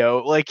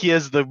video! Like, he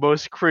has the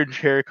most cringe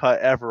haircut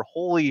ever.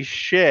 Holy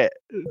shit!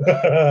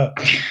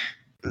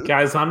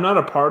 Guys, I'm not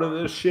a part of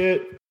this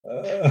shit.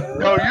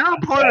 No, you're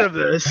a part of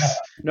this.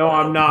 No,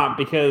 I'm not,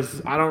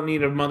 because I don't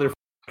need a motherfucker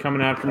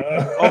coming after me.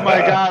 Oh my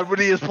god, when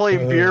he was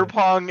playing beer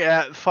pong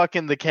at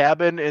fucking the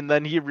cabin, and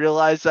then he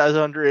realized I was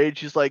underage,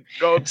 he's like,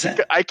 "No,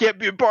 I can't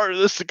be a part of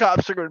this. The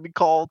cops are going to be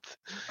called."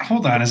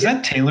 Hold on, is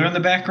that Taylor in the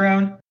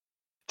background?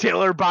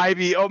 Taylor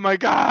Bybee. Oh my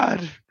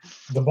god.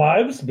 The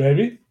vibes,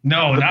 baby.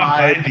 No, not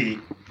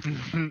Bybee.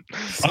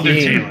 Other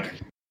Taylor.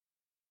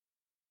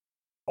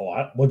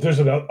 Oh, there's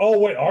another. Oh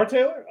wait, our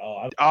Taylor?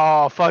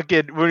 Oh,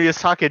 fucking when he was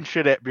talking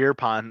shit at beer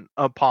pong.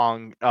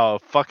 Oh,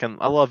 fucking,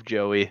 I love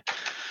Joey.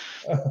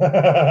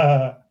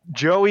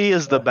 Joey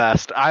is the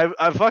best.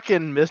 I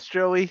fucking miss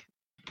Joey.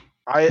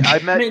 I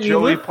met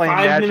Joey playing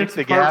Magic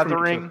the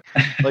Gathering,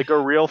 like a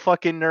real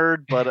fucking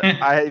nerd. But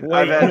I've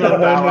ended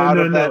up out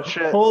of that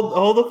shit.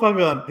 Hold the fuck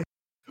on.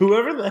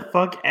 Whoever the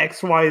fuck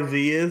XYZ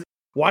is,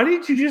 why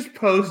didn't you just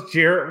post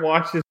Jarrett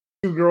watches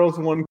 2 Girls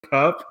 1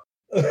 Cup?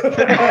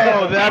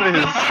 Oh, that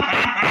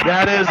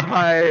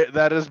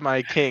is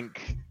my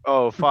kink.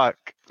 Oh fuck.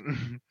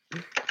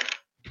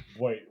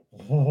 Wait.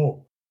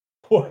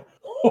 What?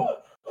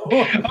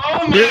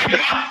 Oh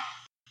my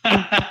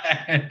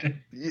god!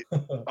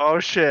 Oh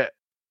shit.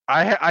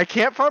 I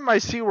can't find my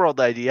SeaWorld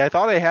ID. I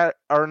thought I had,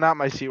 or not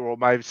my SeaWorld,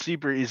 my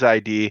Seabreeze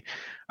ID.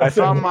 I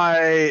found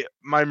my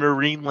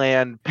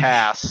Marineland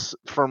pass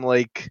from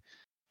like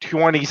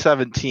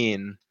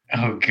 2017.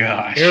 Oh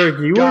gosh. Eric,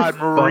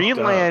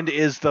 Marineland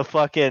is the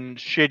fucking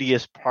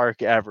shittiest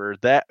park ever.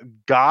 That,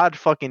 god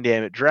fucking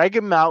damn it.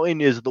 Dragon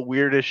Mountain is the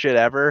weirdest shit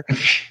ever.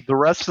 The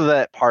rest of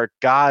that park,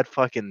 god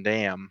fucking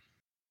damn.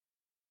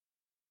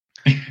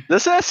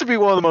 This has to be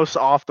one of the most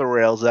off the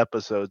rails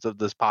episodes of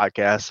this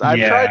podcast. I've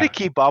tried to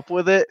keep up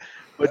with it,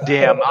 but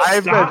damn,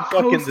 I've been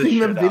fucking this posting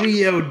the shit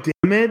video,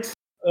 damn it.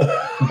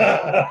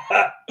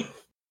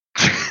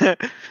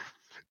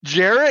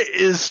 Jarrett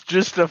is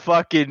just a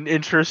fucking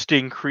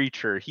interesting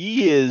creature.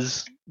 He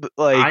is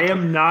like I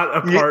am not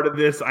a part of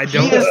this. I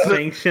don't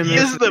sanction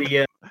this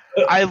video.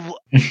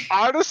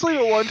 Honestly,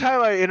 the one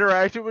time I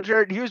interacted with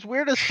Jarrett, he was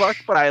weird as fuck,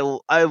 but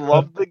I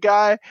loved the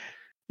guy.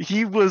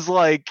 He was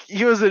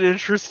an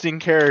interesting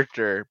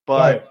character,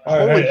 but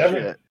holy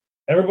shit.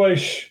 Everybody,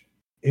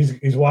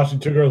 he's watching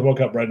Two Girls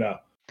Woke Up right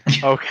now.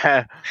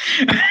 Okay.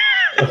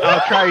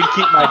 I'll try and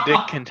keep my dick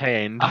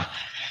contained.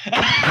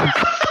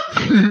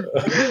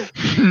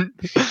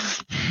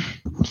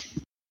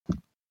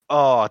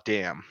 Oh,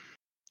 damn.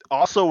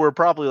 Also, we're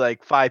probably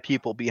like 5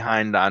 people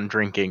behind on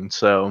drinking,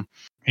 so.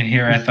 And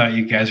here I thought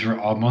you guys were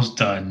almost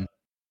done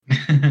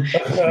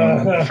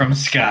from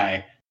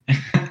Sky.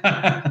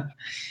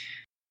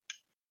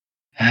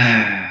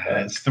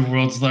 It's the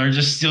world's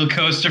largest steel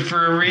coaster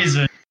for a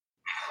reason.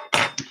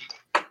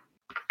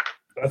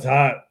 That's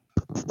hot.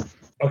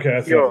 Okay,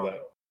 that's enough of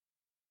that.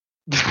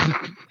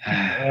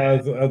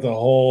 That's a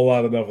whole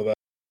lot enough of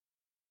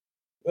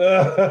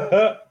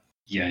that.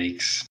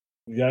 Yikes.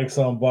 Yikes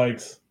on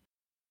bikes.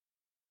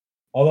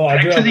 Although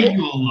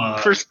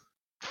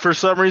for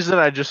some reason,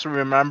 I just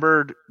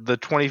remembered the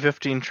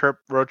 2015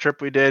 road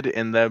trip we did,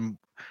 and then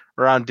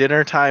around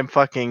dinner time,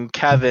 fucking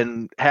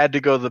Kevin had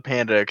to go to the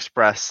Panda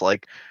Express.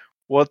 Like,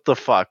 what the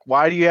fuck?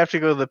 Why do you have to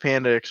go to the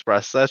Panda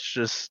Express? That's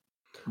just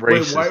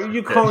racist. Wait, why are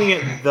you calling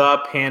it the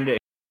Panda?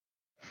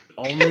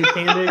 Only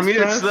Panda Express? I mean,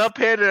 it's the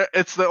Panda.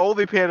 It's the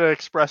only Panda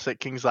Express at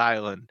Kings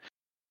Island.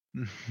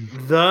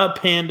 The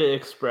Panda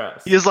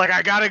Express. He's like,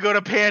 I gotta go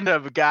to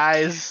Panda,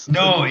 guys.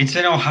 No, it's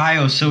in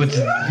Ohio, so it's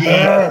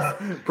yes.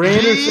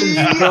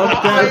 Branderson spelled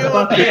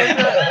that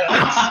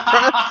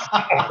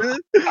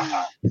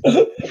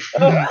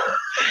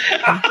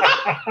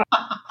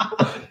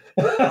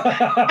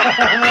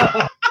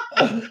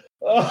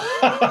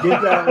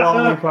Get that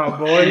lollipop,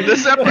 boy.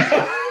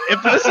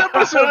 If this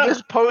episode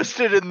gets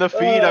posted in the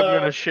feed, I'm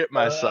gonna shit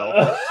myself.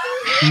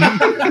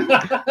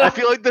 I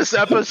feel like this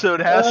episode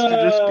has to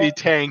just be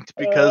tanked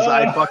because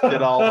I fucked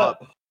it all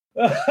up.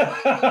 Get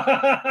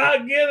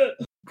it.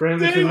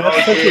 Branderson,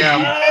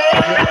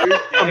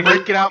 I'm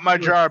breaking out my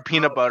jar of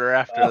peanut butter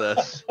after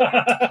this.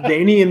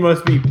 Damien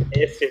must be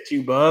pissed at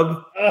you,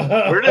 bub.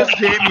 Where does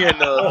Damien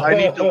live? I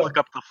need to look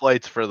up the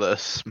flights for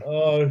this.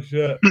 Oh,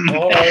 shit.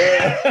 Oh,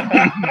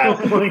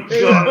 my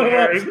God,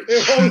 Eric.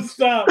 It won't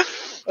stop.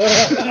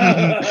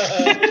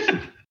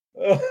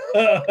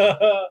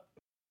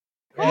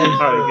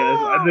 Alright, guys.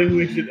 I think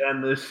we should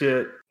end this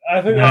shit.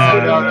 I think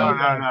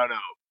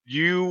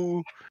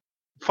No.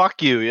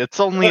 Fuck you. It's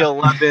only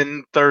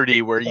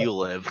 11:30 where you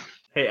live.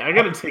 Hey, I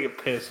gotta take a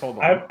piss. Hold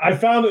on. I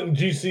found it in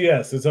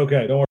GCS. It's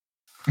okay. Don't worry.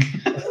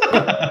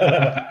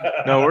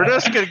 No, we're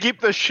just gonna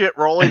keep this shit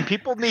rolling.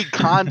 People need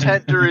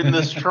content during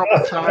this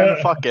trouble time.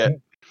 Fuck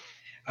it.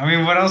 I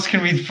mean, what else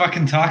can we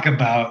fucking talk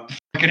about?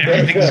 Fucking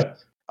everything's...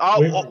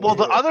 Oh, well,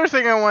 the other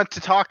thing I want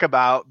to talk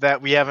about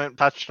that we haven't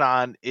touched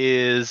on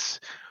is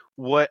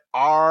what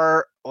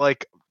are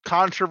like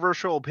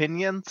controversial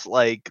opinions.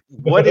 Like,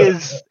 what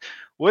is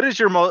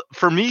your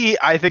for me,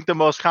 I think the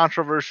most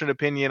controversial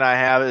opinion I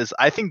have is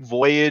I think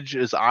Voyage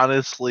is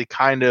honestly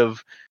kind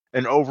of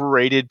an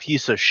overrated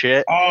piece of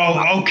shit.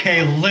 Oh,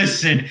 okay.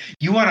 Listen,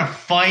 you want to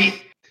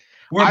fight?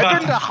 I've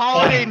been to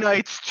Holiday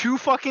Nights 2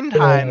 fucking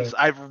times.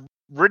 I've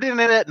ridden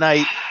it at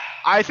night.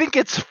 I think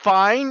it's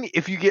fine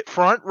if you get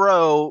front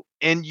row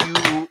and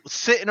you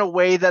sit in a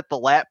way that the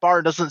lap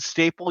bar doesn't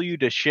staple you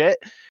to shit.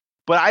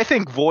 But I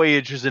think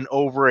Voyage is an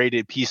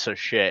overrated piece of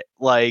shit.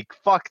 Like,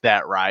 fuck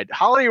that ride.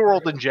 Holiday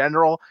World in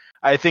general,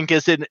 I think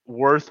isn't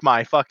worth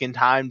my fucking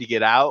time to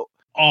get out.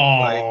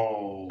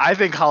 Oh. I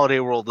think Holiday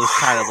World is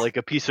kind of like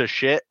a piece of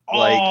shit.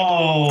 Like,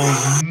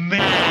 oh,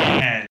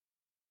 man.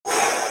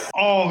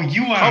 Oh,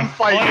 you want to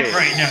fight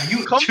right now.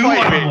 You come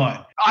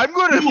 2-on-1. I'm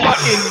going to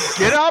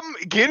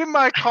fucking get in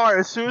my car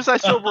as soon as I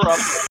sober up,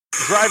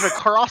 drive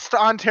across to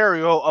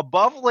Ontario,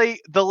 above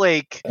the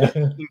lake,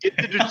 and get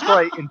to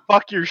Detroit and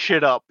fuck your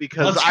shit up.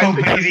 Because Let's go,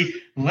 baby.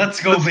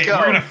 Let's go, baby.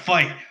 We're going to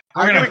fight.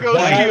 We're going to go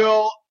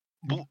steal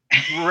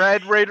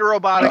Red Raider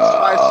Robotics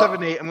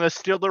 578. I'm going to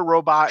steal their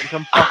robot and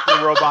come fuck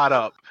the robot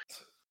up.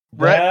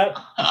 That's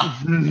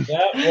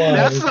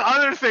the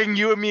other thing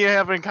you and me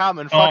have in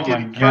common.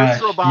 Fucking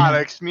First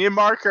Robotics. Me and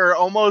Mark are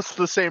almost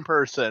the same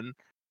person.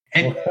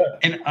 And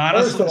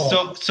honestly,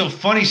 so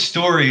funny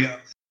story.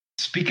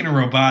 Speaking of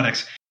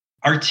robotics,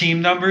 our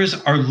team numbers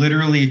are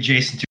literally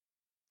adjacent to.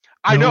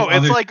 I know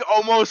it's like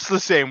almost the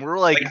same. We're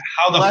like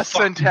less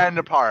than 10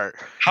 apart.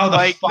 How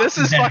the fuck this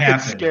is fucking fucking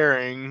happen?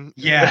 scaring.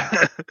 Yeah,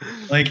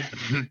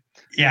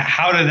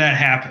 how did that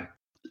happen?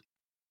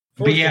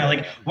 But yeah,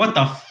 like, what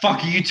the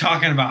fuck are you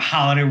talking about,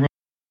 Holiday World?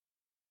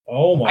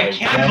 Oh my God. I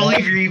can't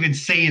believe you're even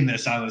saying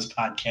this on this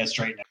podcast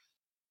right now.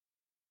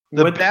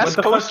 The best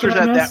coasters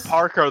at that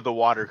park are the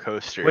water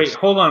coasters. Wait,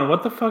 hold on.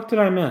 What the fuck did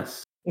I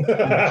miss?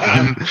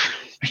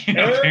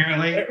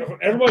 Apparently.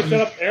 everybody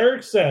shut up.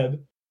 Eric said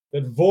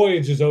that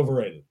Voyage is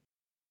overrated.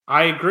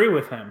 I agree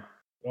with him.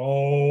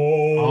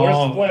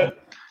 We're split.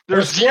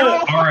 There's zero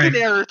fucking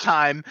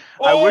airtime.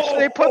 I wish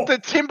they put the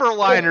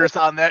Timberliners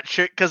on that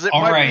shit because it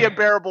might be a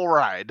bearable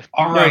ride.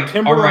 All right,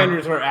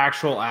 Timberliners are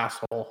actual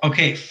asshole.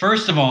 Okay,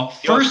 first of all,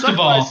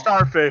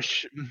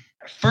 Starfish.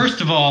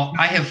 First of all,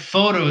 I have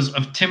photos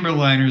of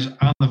Timberliners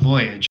on the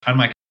Voyage on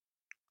my.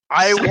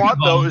 I want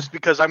those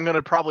because I'm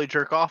gonna probably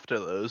jerk off to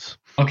those.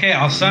 Okay,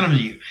 I'll send them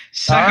to you.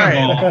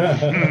 Second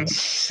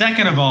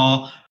of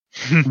all,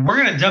 we're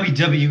gonna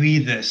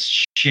WWE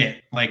this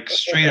shit like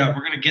straight up.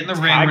 We're gonna get in the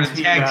ring. We're gonna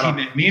tag team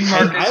it. Me and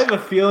Marcus. I have a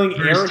feeling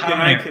Eric and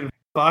I can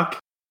fuck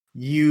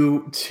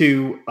you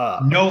two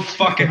up. No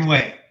fucking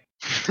way.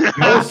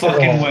 No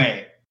fucking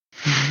way.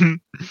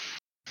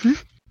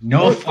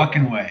 No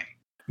fucking way.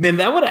 Man,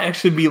 that would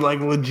actually be like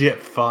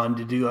legit fun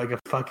to do like a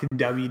fucking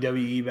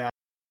WWE match.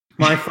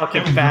 My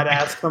fucking fat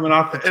ass coming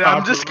off the top. And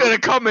I'm just gonna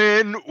come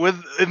in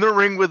the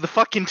ring with the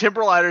fucking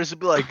Timberliners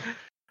and be like,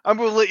 I'm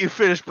gonna let you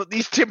finish, but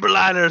these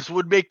Timberliners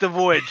would make the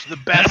Voyage the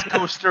best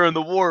coaster in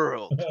the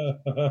world.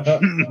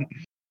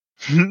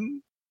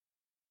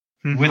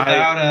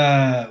 without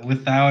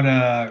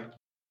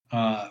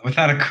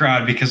a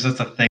crowd, because that's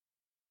a thing.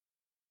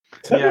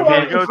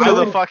 Yeah, we go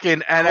to the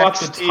fucking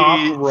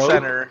NXT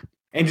center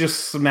and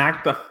just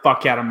smack the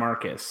fuck out of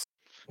Marcus.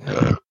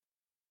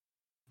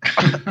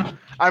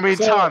 I mean,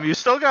 Tom, you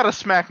still gotta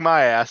smack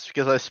my ass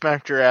because I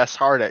smacked your ass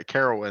hard at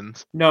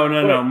Carowinds.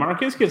 No.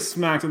 Marcus gets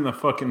smacked in the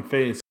fucking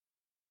face.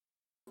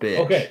 Bitch.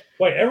 Okay,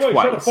 wait, everybody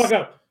shut the fuck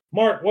up.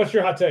 Mark, what's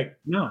your hot take?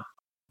 No.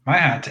 My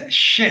hot take?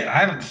 Shit, I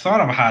haven't thought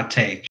of a hot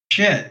take.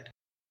 Shit.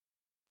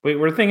 Wait,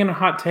 we're thinking of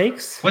hot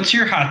takes? What's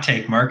your hot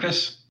take,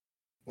 Marcus?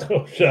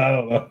 Oh, shit, I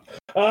don't know.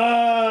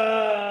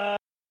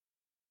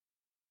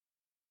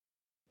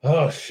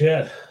 Oh,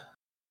 shit.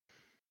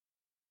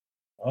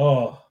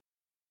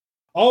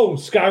 Oh,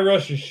 Sky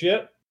Rush is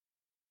shit.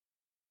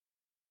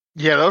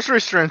 Yeah, those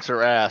restraints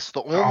are ass.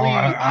 The only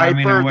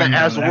hyper that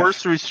has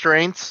worse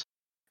restraints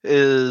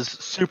is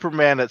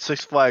Superman at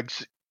Six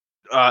Flags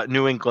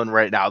New England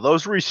right now.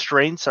 Those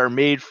restraints are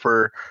made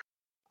for,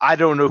 I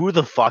don't know who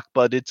the fuck,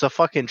 but it's a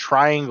fucking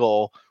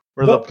triangle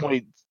where the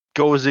point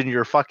goes in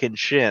your fucking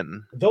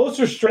shin. Those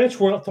restraints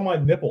went up to my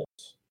nipples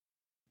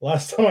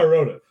last time I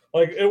rode it.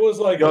 Like, it was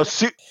like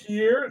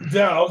here,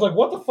 down. I was like,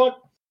 what the fuck?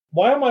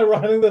 Why am I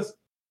riding this?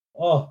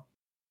 Oh.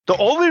 The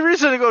only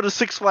reason to go to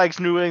Six Flags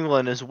New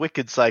England is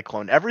Wicked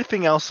Cyclone.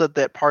 Everything else at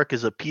that park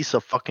is a piece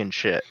of fucking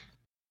shit.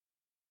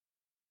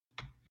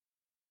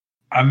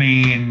 I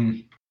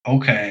mean,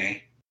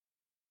 okay.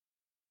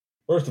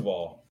 First of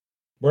all,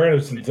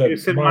 Branderson's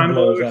Mind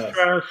Blower's ass.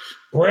 Trash.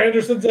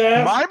 Branderson's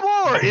ass? Mind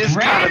Blower is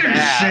kind of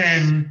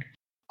ass.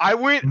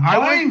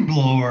 Mind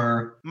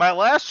Blower. My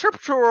last trip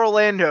to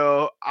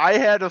Orlando, I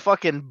had a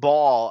fucking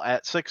ball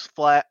at Six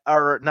Flags,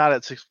 or not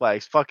at Six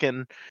Flags,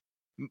 fucking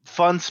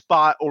Fun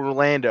Spot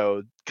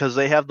Orlando, because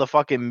they have the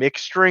fucking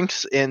mixed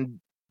drinks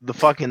in the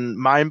fucking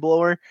Mind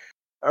Blower,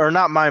 or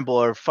not Mind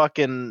Blower,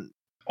 fucking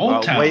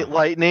White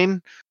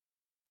Lightning.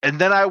 And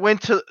then I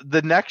went to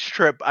the next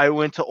trip. I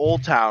went to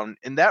Old Town,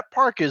 and that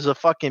park is a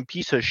fucking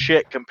piece of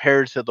shit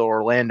compared to the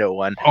Orlando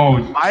one. Oh,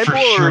 Mind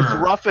Blower is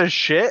rough as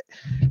shit.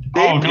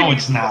 No,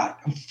 it's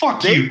not.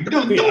 Fuck you.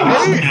 No,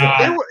 it's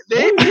not.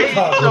 They paid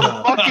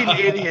some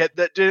fucking idiot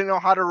that didn't know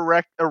how to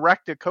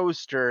erect a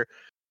coaster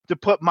to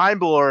put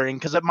Mind Blower in,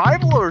 because Mind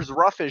Blower is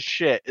rough as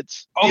shit.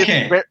 It's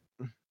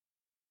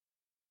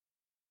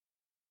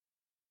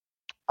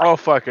oh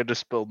fuck! I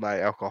just spilled my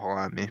alcohol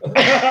on me.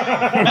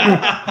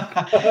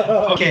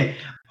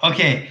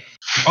 Okay.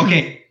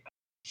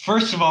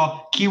 First of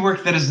all,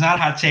 keyword that is not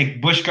hot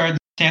take. Busch Gardens,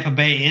 Tampa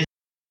Bay is.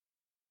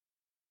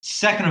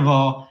 Second of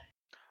all,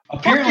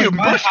 apparently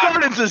Busch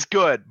Gardens is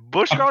good.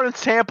 Busch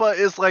Gardens Tampa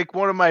is like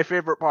one of my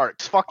favorite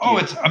parks. Fuck you. Oh,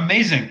 it's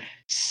amazing.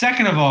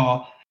 Second of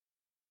all,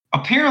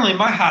 apparently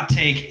my hot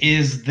take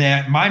is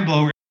that Mind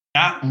Blower is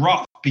not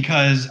rough,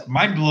 because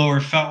Mind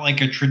Blower felt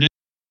like a tradition.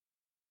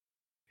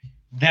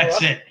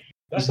 That's it.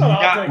 That's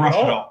not rough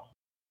at all.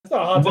 That's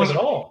not a hot take at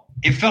all.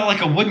 It felt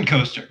like a wooden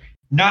coaster,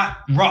 not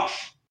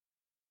rough.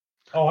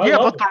 Oh, yeah,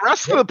 but the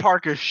rest of the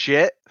park is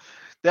shit.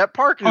 That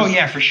park is... Oh,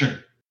 yeah, for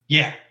sure.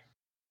 Yeah.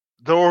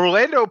 The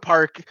Orlando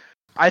park,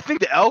 I think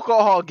the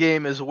alcohol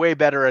game is way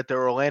better at the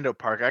Orlando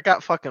park. I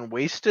got fucking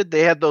wasted.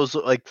 They had those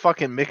like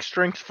fucking mixed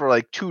drinks for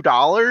like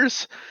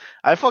 $2.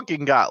 I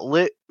fucking got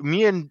lit.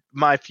 Me and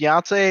my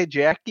fiance,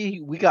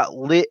 Jackie, we got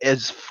lit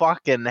as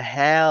fucking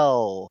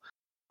hell.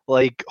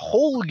 Like,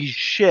 holy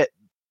shit.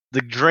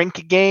 The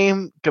drink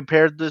game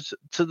compared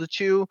to the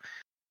two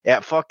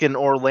at fucking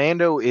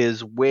Orlando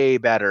is way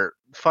better.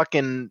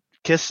 Fucking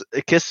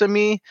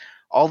Kissimmee,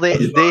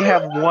 they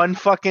have one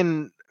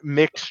fucking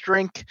mixed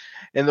drink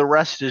and the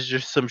rest is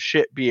just some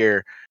shit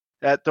beer.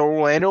 At the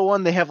Orlando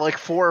one, they have like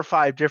 4 or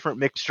 5 different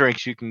mixed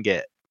drinks you can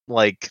get.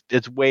 Like,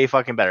 it's way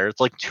fucking better. It's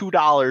like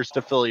 $2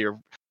 to fill your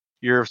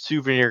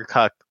souvenir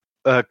cup.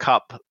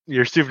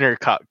 Your souvenir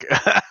cup.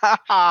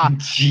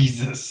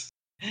 Jesus.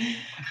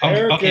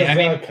 Eric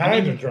is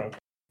kind of drunk.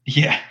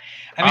 Yeah,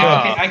 I mean,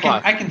 okay,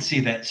 I can see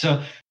that.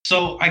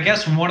 So I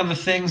guess one of the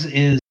things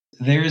is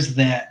there's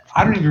that.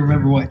 I don't even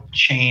remember what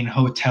chain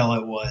hotel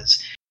it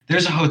was.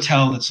 There's a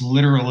hotel that's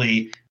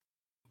literally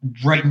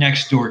right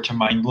next door to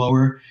Mind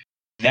Blower.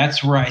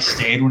 That's where I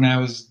stayed when I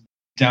was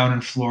down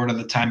in Florida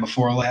the time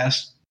before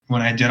last,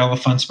 when I did all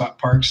the Fun Spot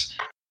parks.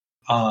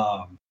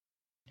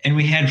 And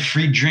we had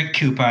free drink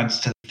coupons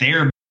to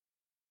their,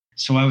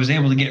 so I was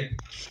able to get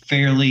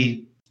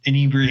fairly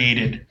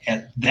inebriated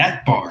at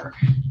that bar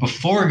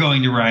before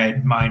going to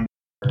ride Mind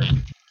Blower.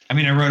 I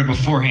mean, I rode it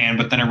beforehand,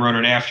 but then I rode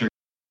it after.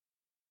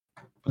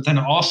 But then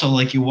also,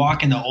 like, you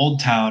walk into Old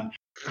Town,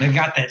 they've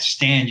got that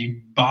stand. You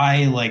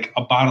buy like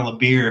a bottle of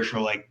beer for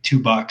like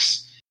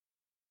 $2,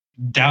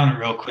 down it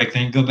real quick.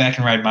 Then you go back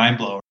and ride Mind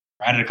Blower.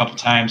 Ride it a couple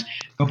times.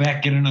 Go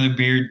back, get another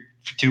beer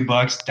for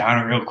 $2, down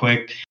it real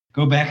quick.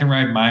 Go back and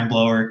ride Mind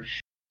Blower.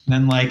 And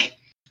then, like,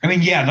 I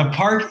mean, yeah, the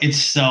park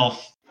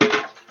itself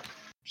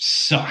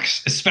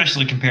sucks,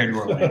 especially compared to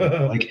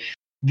Orlando. Like,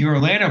 the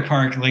Orlando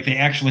park, like, they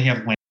actually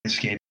have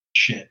landscape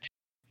shit,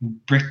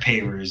 brick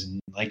pavers, and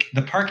like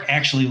the park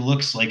actually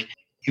looks like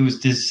it was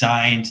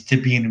designed to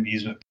be an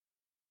amusement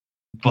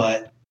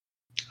park.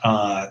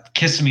 But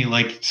Kissimmee,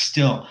 like,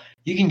 still,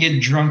 you can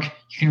get drunk,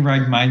 you can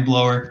ride Mind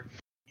Blower,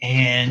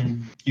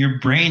 and your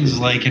brain's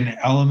like an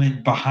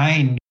element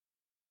behind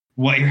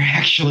what you're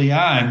actually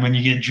on when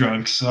you get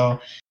drunk. So,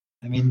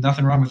 I mean,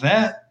 nothing wrong with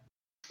that.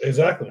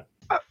 Exactly.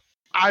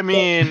 I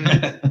mean,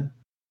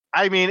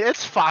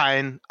 it's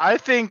fine. I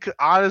think,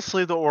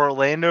 honestly, the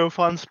Orlando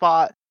Fun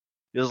Spot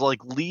is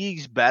like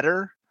leagues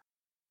better.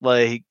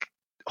 Like,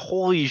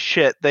 holy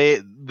shit,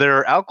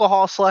 their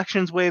alcohol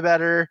selection's way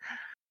better.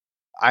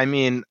 I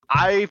mean,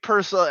 I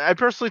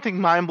personally think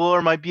Mind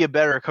Blower might be a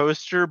better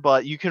coaster,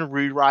 but you can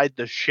re-ride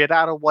the shit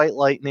out of White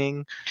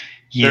Lightning.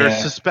 Yeah.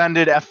 There's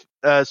suspended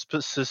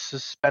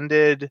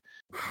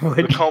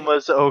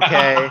Tacoma's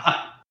okay.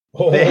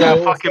 They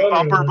have fucking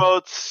bumper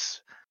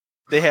boats.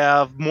 They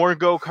have more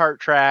go-kart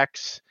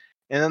tracks,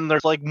 and then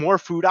there's like more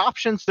food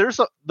options.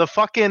 There's the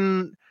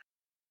fucking,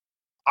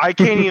 I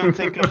can't even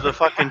think of the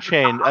fucking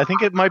chain. I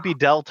think it might be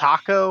Del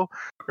Taco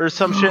or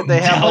some shit. They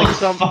have like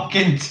some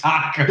fucking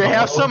taco. They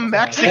have some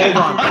Mexican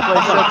food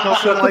place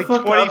that's open like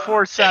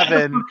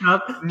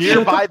 24/7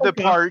 nearby the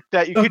park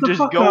that you could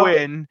just go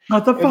in.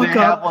 Shut the and fuck they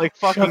up. have like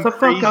fucking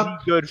crazy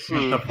good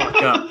food.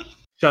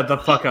 Shut the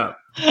fuck up.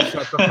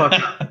 Shut the fuck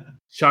up.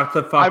 Shut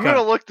the fuck up. I'm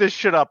gonna look this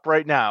shit up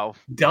right now.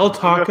 Del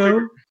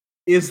Taco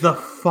is the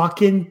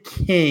fucking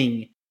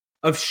king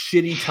of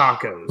shitty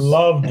tacos.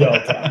 Love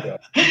Del Taco.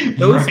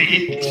 Those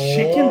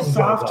chicken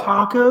soft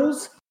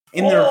tacos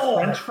and their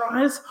French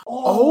fries.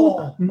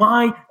 Oh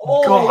my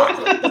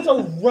god! That's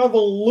a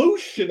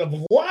revolution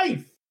of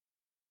life.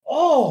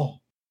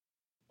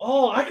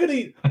 I could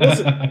eat.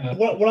 Listen,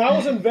 when I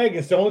was in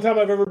Vegas, the only time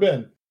I've ever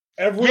been,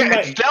 every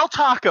night. It's Del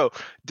Taco.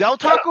 Del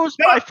Taco's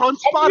by Fun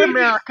Spot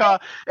America,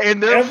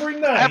 and every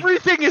night,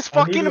 everything is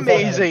fucking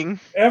amazing.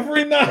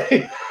 Every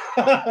night.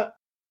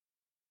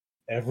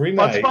 Every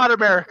night. Fun Spot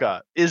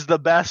America is the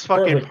best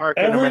fucking park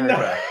in America.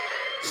 Night.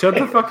 Shut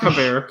the fuck up,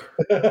 Eric.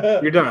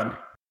 You're done.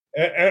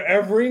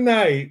 Every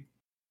night,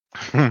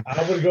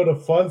 I would go to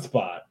Fun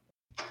Spot.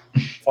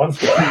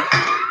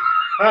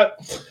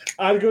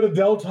 I'd go to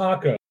Del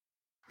Taco,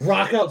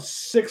 rock out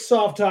 6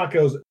 soft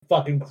tacos,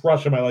 fucking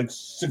crush them at like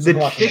 6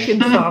 o'clock. The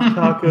chicken soft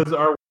tacos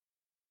are.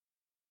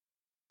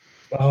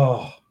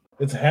 Oh,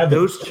 it's heaven.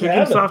 Those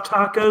chicken soft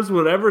tacos,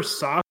 whatever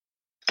sauce.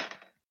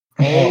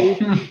 Oh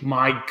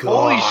my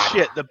god! Holy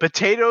shit! The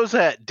potatoes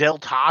at Del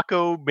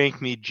Taco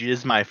make me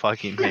jizz my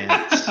fucking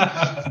pants.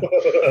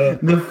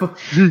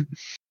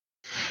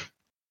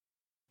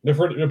 They're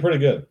pretty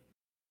good.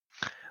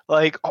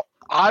 Like,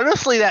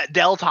 honestly, that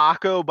Del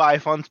Taco by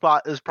Fun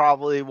Spot is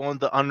probably one of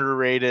the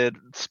underrated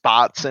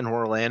spots in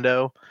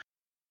Orlando.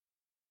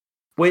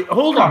 Wait,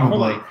 hold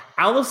on.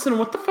 Allison,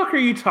 what the fuck are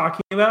you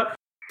talking about?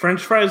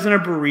 French fries in a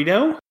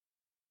burrito?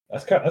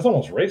 That's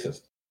almost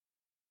racist.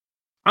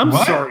 I'm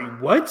sorry,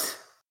 what?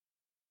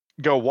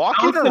 Yo,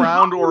 walking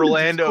around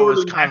Orlando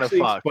is kind of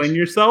fucked. Explain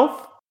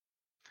yourself.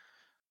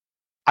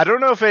 I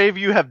don't know if any of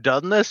you have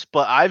done this,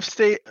 but I've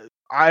stayed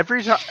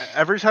every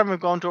time I've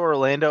gone to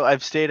Orlando,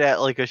 I've stayed at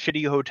like a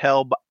shitty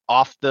hotel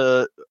off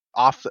the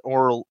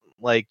or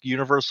like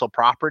Universal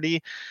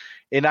property,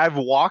 and I've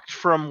walked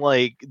from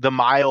like the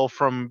mile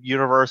from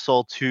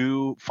Universal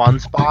to Fun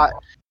Spot.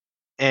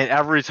 And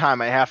every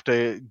time I have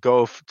to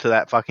go to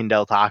that fucking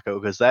Del Taco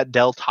because that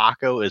Del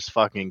Taco is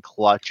fucking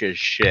clutch as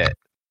shit.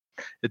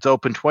 It's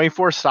open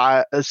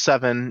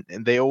 24/7,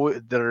 and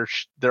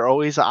they're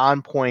always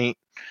on point,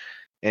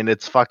 and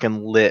it's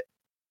fucking lit.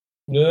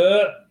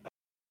 Yeah.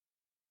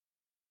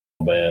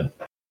 Man,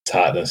 it's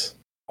hotness.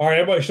 All right,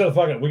 everybody, shut the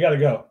fuck up. We gotta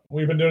go.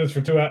 We've been doing this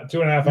for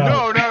 2.5 hours.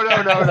 No. We don't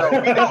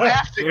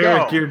have to go.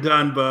 Eric, you're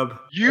done, bub.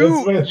 You're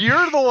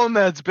the one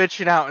that's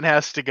bitching out and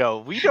has to go.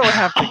 We don't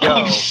have to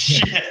go. Oh,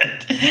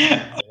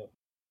 shit.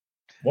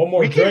 One more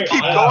we drink.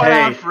 can keep going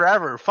on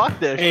forever. Fuck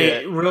this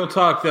shit. Real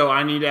talk, though.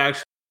 I need to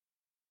actually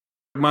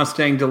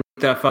Mustang delete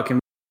that fucking.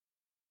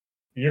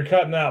 You're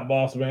cutting out,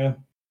 boss man.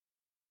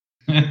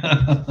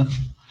 I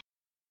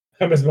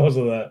missed most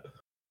of that.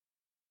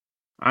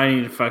 I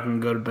need to fucking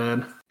go to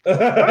bed.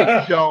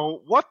 Wait,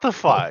 no, what the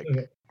fuck?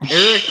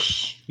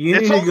 Eric, you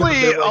It's need to go only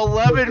to bed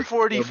like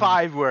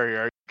 11:45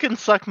 Warrior. You can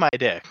suck my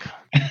dick.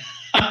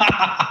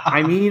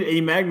 I need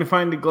a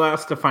magnifying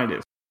glass to find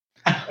it.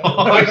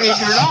 I mean,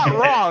 you're not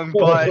wrong,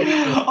 but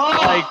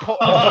like,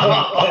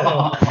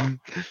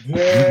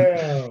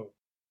 Damn.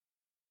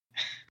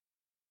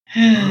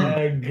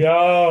 There you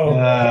go.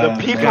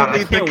 the people God, I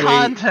need the can't wait.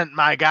 content,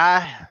 my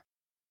guy.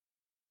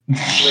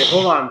 Wait,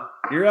 hold on.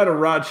 You're out of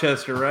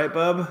Rochester, right,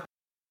 bub?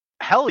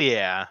 Hell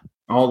yeah.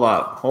 Hold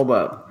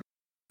up.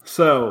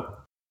 So,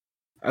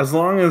 as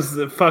long as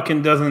it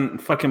fucking doesn't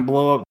fucking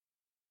blow up,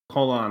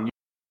 hold on.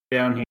 You're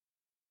down here.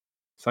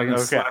 So I can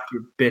Okay. slap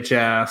your bitch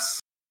ass.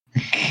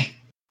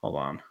 Hold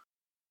on.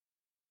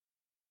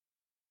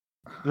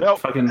 Nope.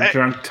 Fucking Hey,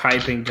 drunk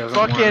typing doesn't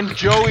fucking work.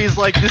 Joey's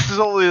like, this is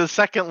only the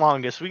second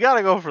longest. We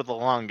gotta go for the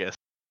longest.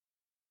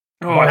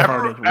 Oh, I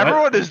farted. What?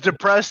 Everyone is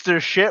depressed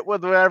as shit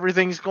with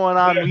everything's going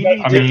on. We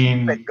need to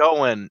keep it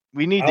going.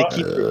 We need to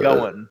keep it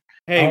going.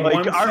 Hey,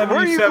 Like, where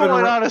are you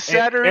going on a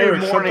Saturday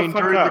Eric, shut morning the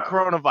fuck during the up.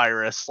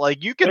 coronavirus?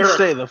 Like, you can Eric,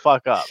 stay the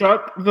fuck up.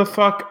 Shut the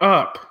fuck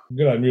up.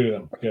 Good, I muted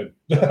him. Good.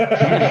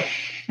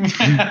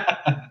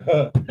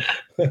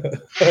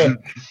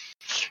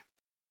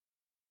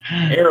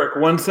 Eric,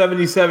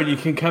 177, you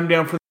can come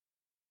down for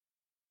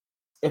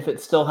if it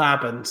still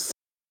happens.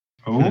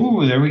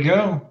 Oh, there we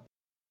go.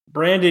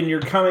 Brandon,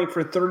 you're coming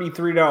for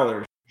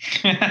 $33.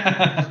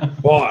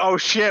 Well, Oh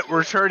shit,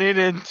 we're turning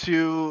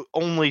into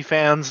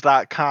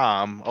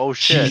onlyfans.com. Oh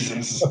shit.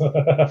 Jesus. Yo,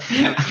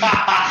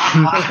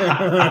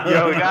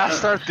 we gotta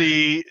start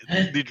the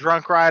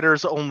Drunk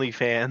Riders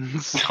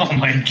OnlyFans. Oh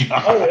my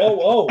god.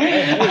 oh.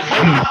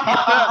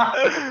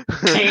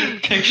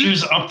 Take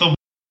pictures of the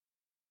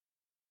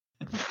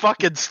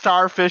Fucking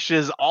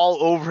starfishes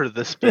all over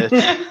this bitch.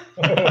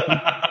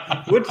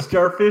 Which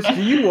starfish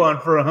do you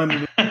want for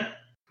 100?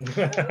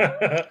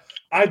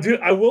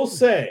 I will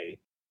say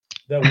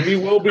that we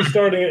will be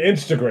starting an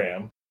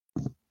Instagram.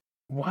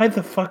 Why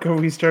the fuck are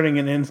we starting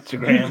an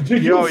Instagram?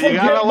 Did Yo, you forget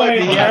gotta my let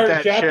me entire get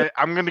that chapter? shit.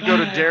 I'm gonna go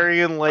to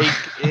Darien Lake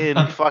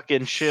and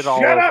fucking shit all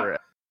Shut over up!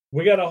 it.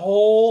 We got a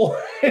whole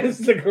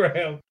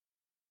Instagram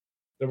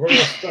that we're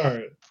gonna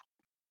start.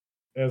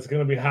 And it's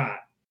gonna be hot.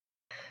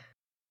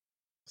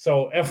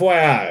 So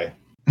FYI.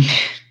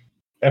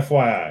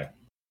 FYI.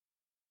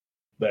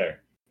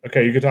 There.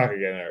 Okay, you can talk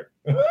again, Eric.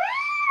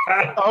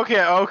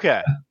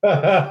 Okay.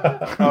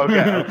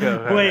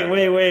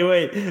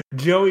 Wait.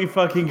 Joey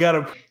fucking got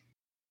a.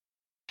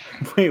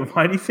 Wait,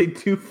 why do you say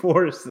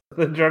 2/4 of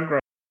the drunk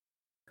riders?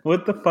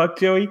 What the fuck,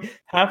 Joey?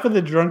 Half of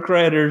the drunk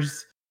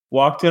riders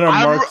walked in on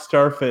Mark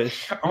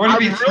Starfish. Or would it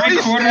be I'm really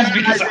 3/4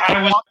 because sad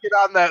I was walking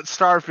on that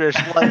starfish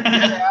like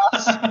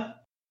ass.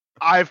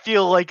 I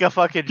feel like a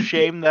fucking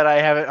shame that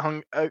I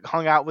haven't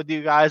hung out with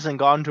you guys and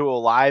gone to a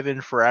live in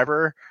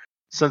forever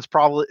since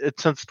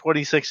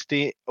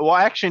 2016. Well,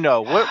 actually,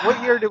 no.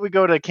 What year did we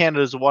go to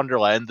Canada's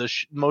Wonderland, the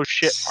most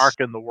shit park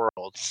in the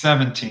world?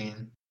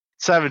 17.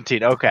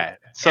 17. Okay,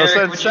 so Eric,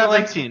 since would you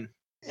like- 17.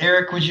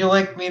 Eric, would you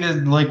like me to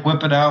like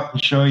whip it out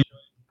and show you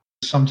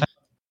sometime?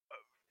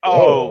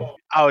 Oh,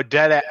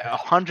 dead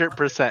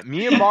 100%.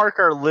 Me and Mark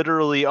are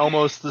literally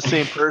almost the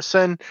same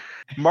person.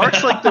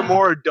 Mark's like the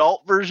more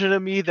adult version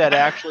of me that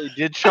actually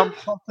did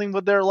something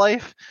with their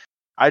life.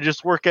 I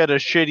just work at a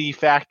shitty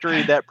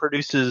factory that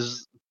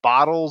produces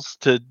bottles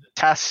to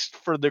test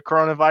for the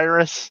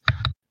coronavirus,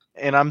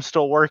 and I'm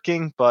still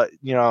working. But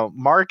you know,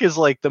 Mark is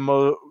like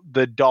the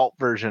adult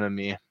version of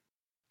me.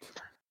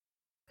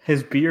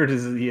 His beard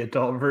is the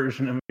adult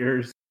version of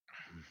yours.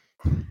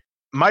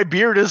 My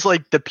beard is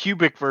like the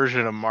pubic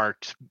version of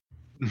Mark's.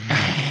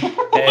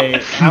 Hey,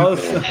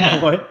 Allison,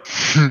 what?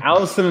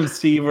 Allison and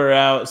Steve are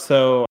out,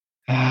 so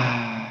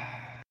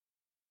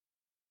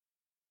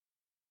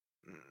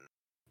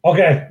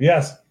Okay,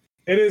 yes.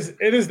 It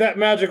is that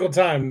magical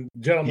time,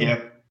 gentlemen,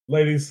 Yep.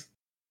 ladies.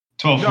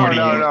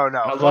 12:48. No.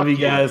 I love you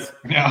guys.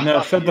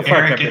 No, shut the fuck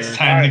Eric, up, it's Eric.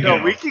 time to go.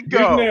 No, we can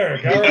go. Good,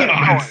 Eric. All We right.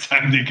 can go. It's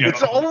time to go.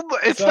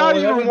 It's So, not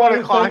even everybody, 1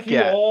 o'clock thank you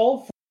yet.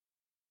 all for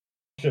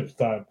ship's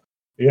time.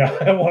 Yeah,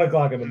 at 1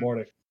 o'clock in the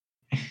morning.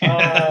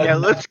 Yeah,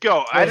 let's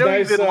go. I it's don't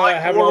nice, even like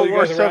having all World you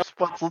War guys around. stuff,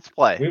 but let's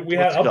play. We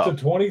had Let's up go. to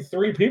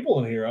 23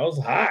 people in here. I was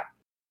hot.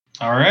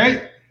 All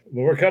right.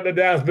 But we're cutting it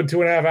down. It's been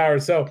 2.5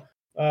 hours. So it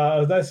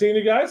was nice seeing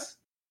you guys.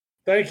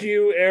 Thank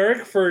you,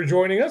 Eric, for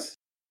joining us.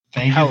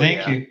 Thank Hell you.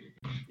 yeah.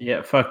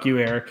 Yeah, fuck you,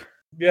 Eric.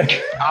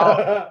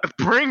 Yeah.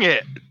 Bring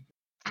it.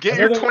 Get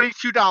your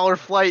 $22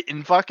 flight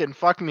and fucking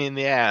fuck me in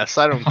the ass.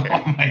 I don't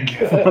care. Oh my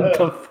god. What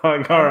the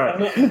fuck? All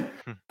right.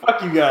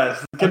 Fuck you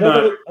guys. Good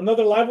night.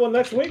 Another live one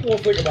next week. We'll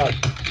think about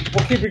it.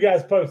 We'll keep you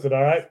guys posted,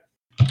 all right?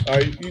 All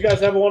right. You guys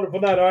have a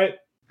wonderful night, all right?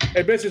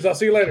 Hey, bitches, I'll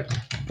see you later.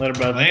 Later,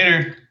 bud.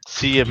 Later.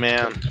 See ya,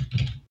 man.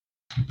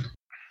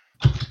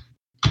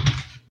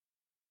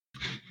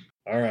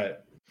 All right.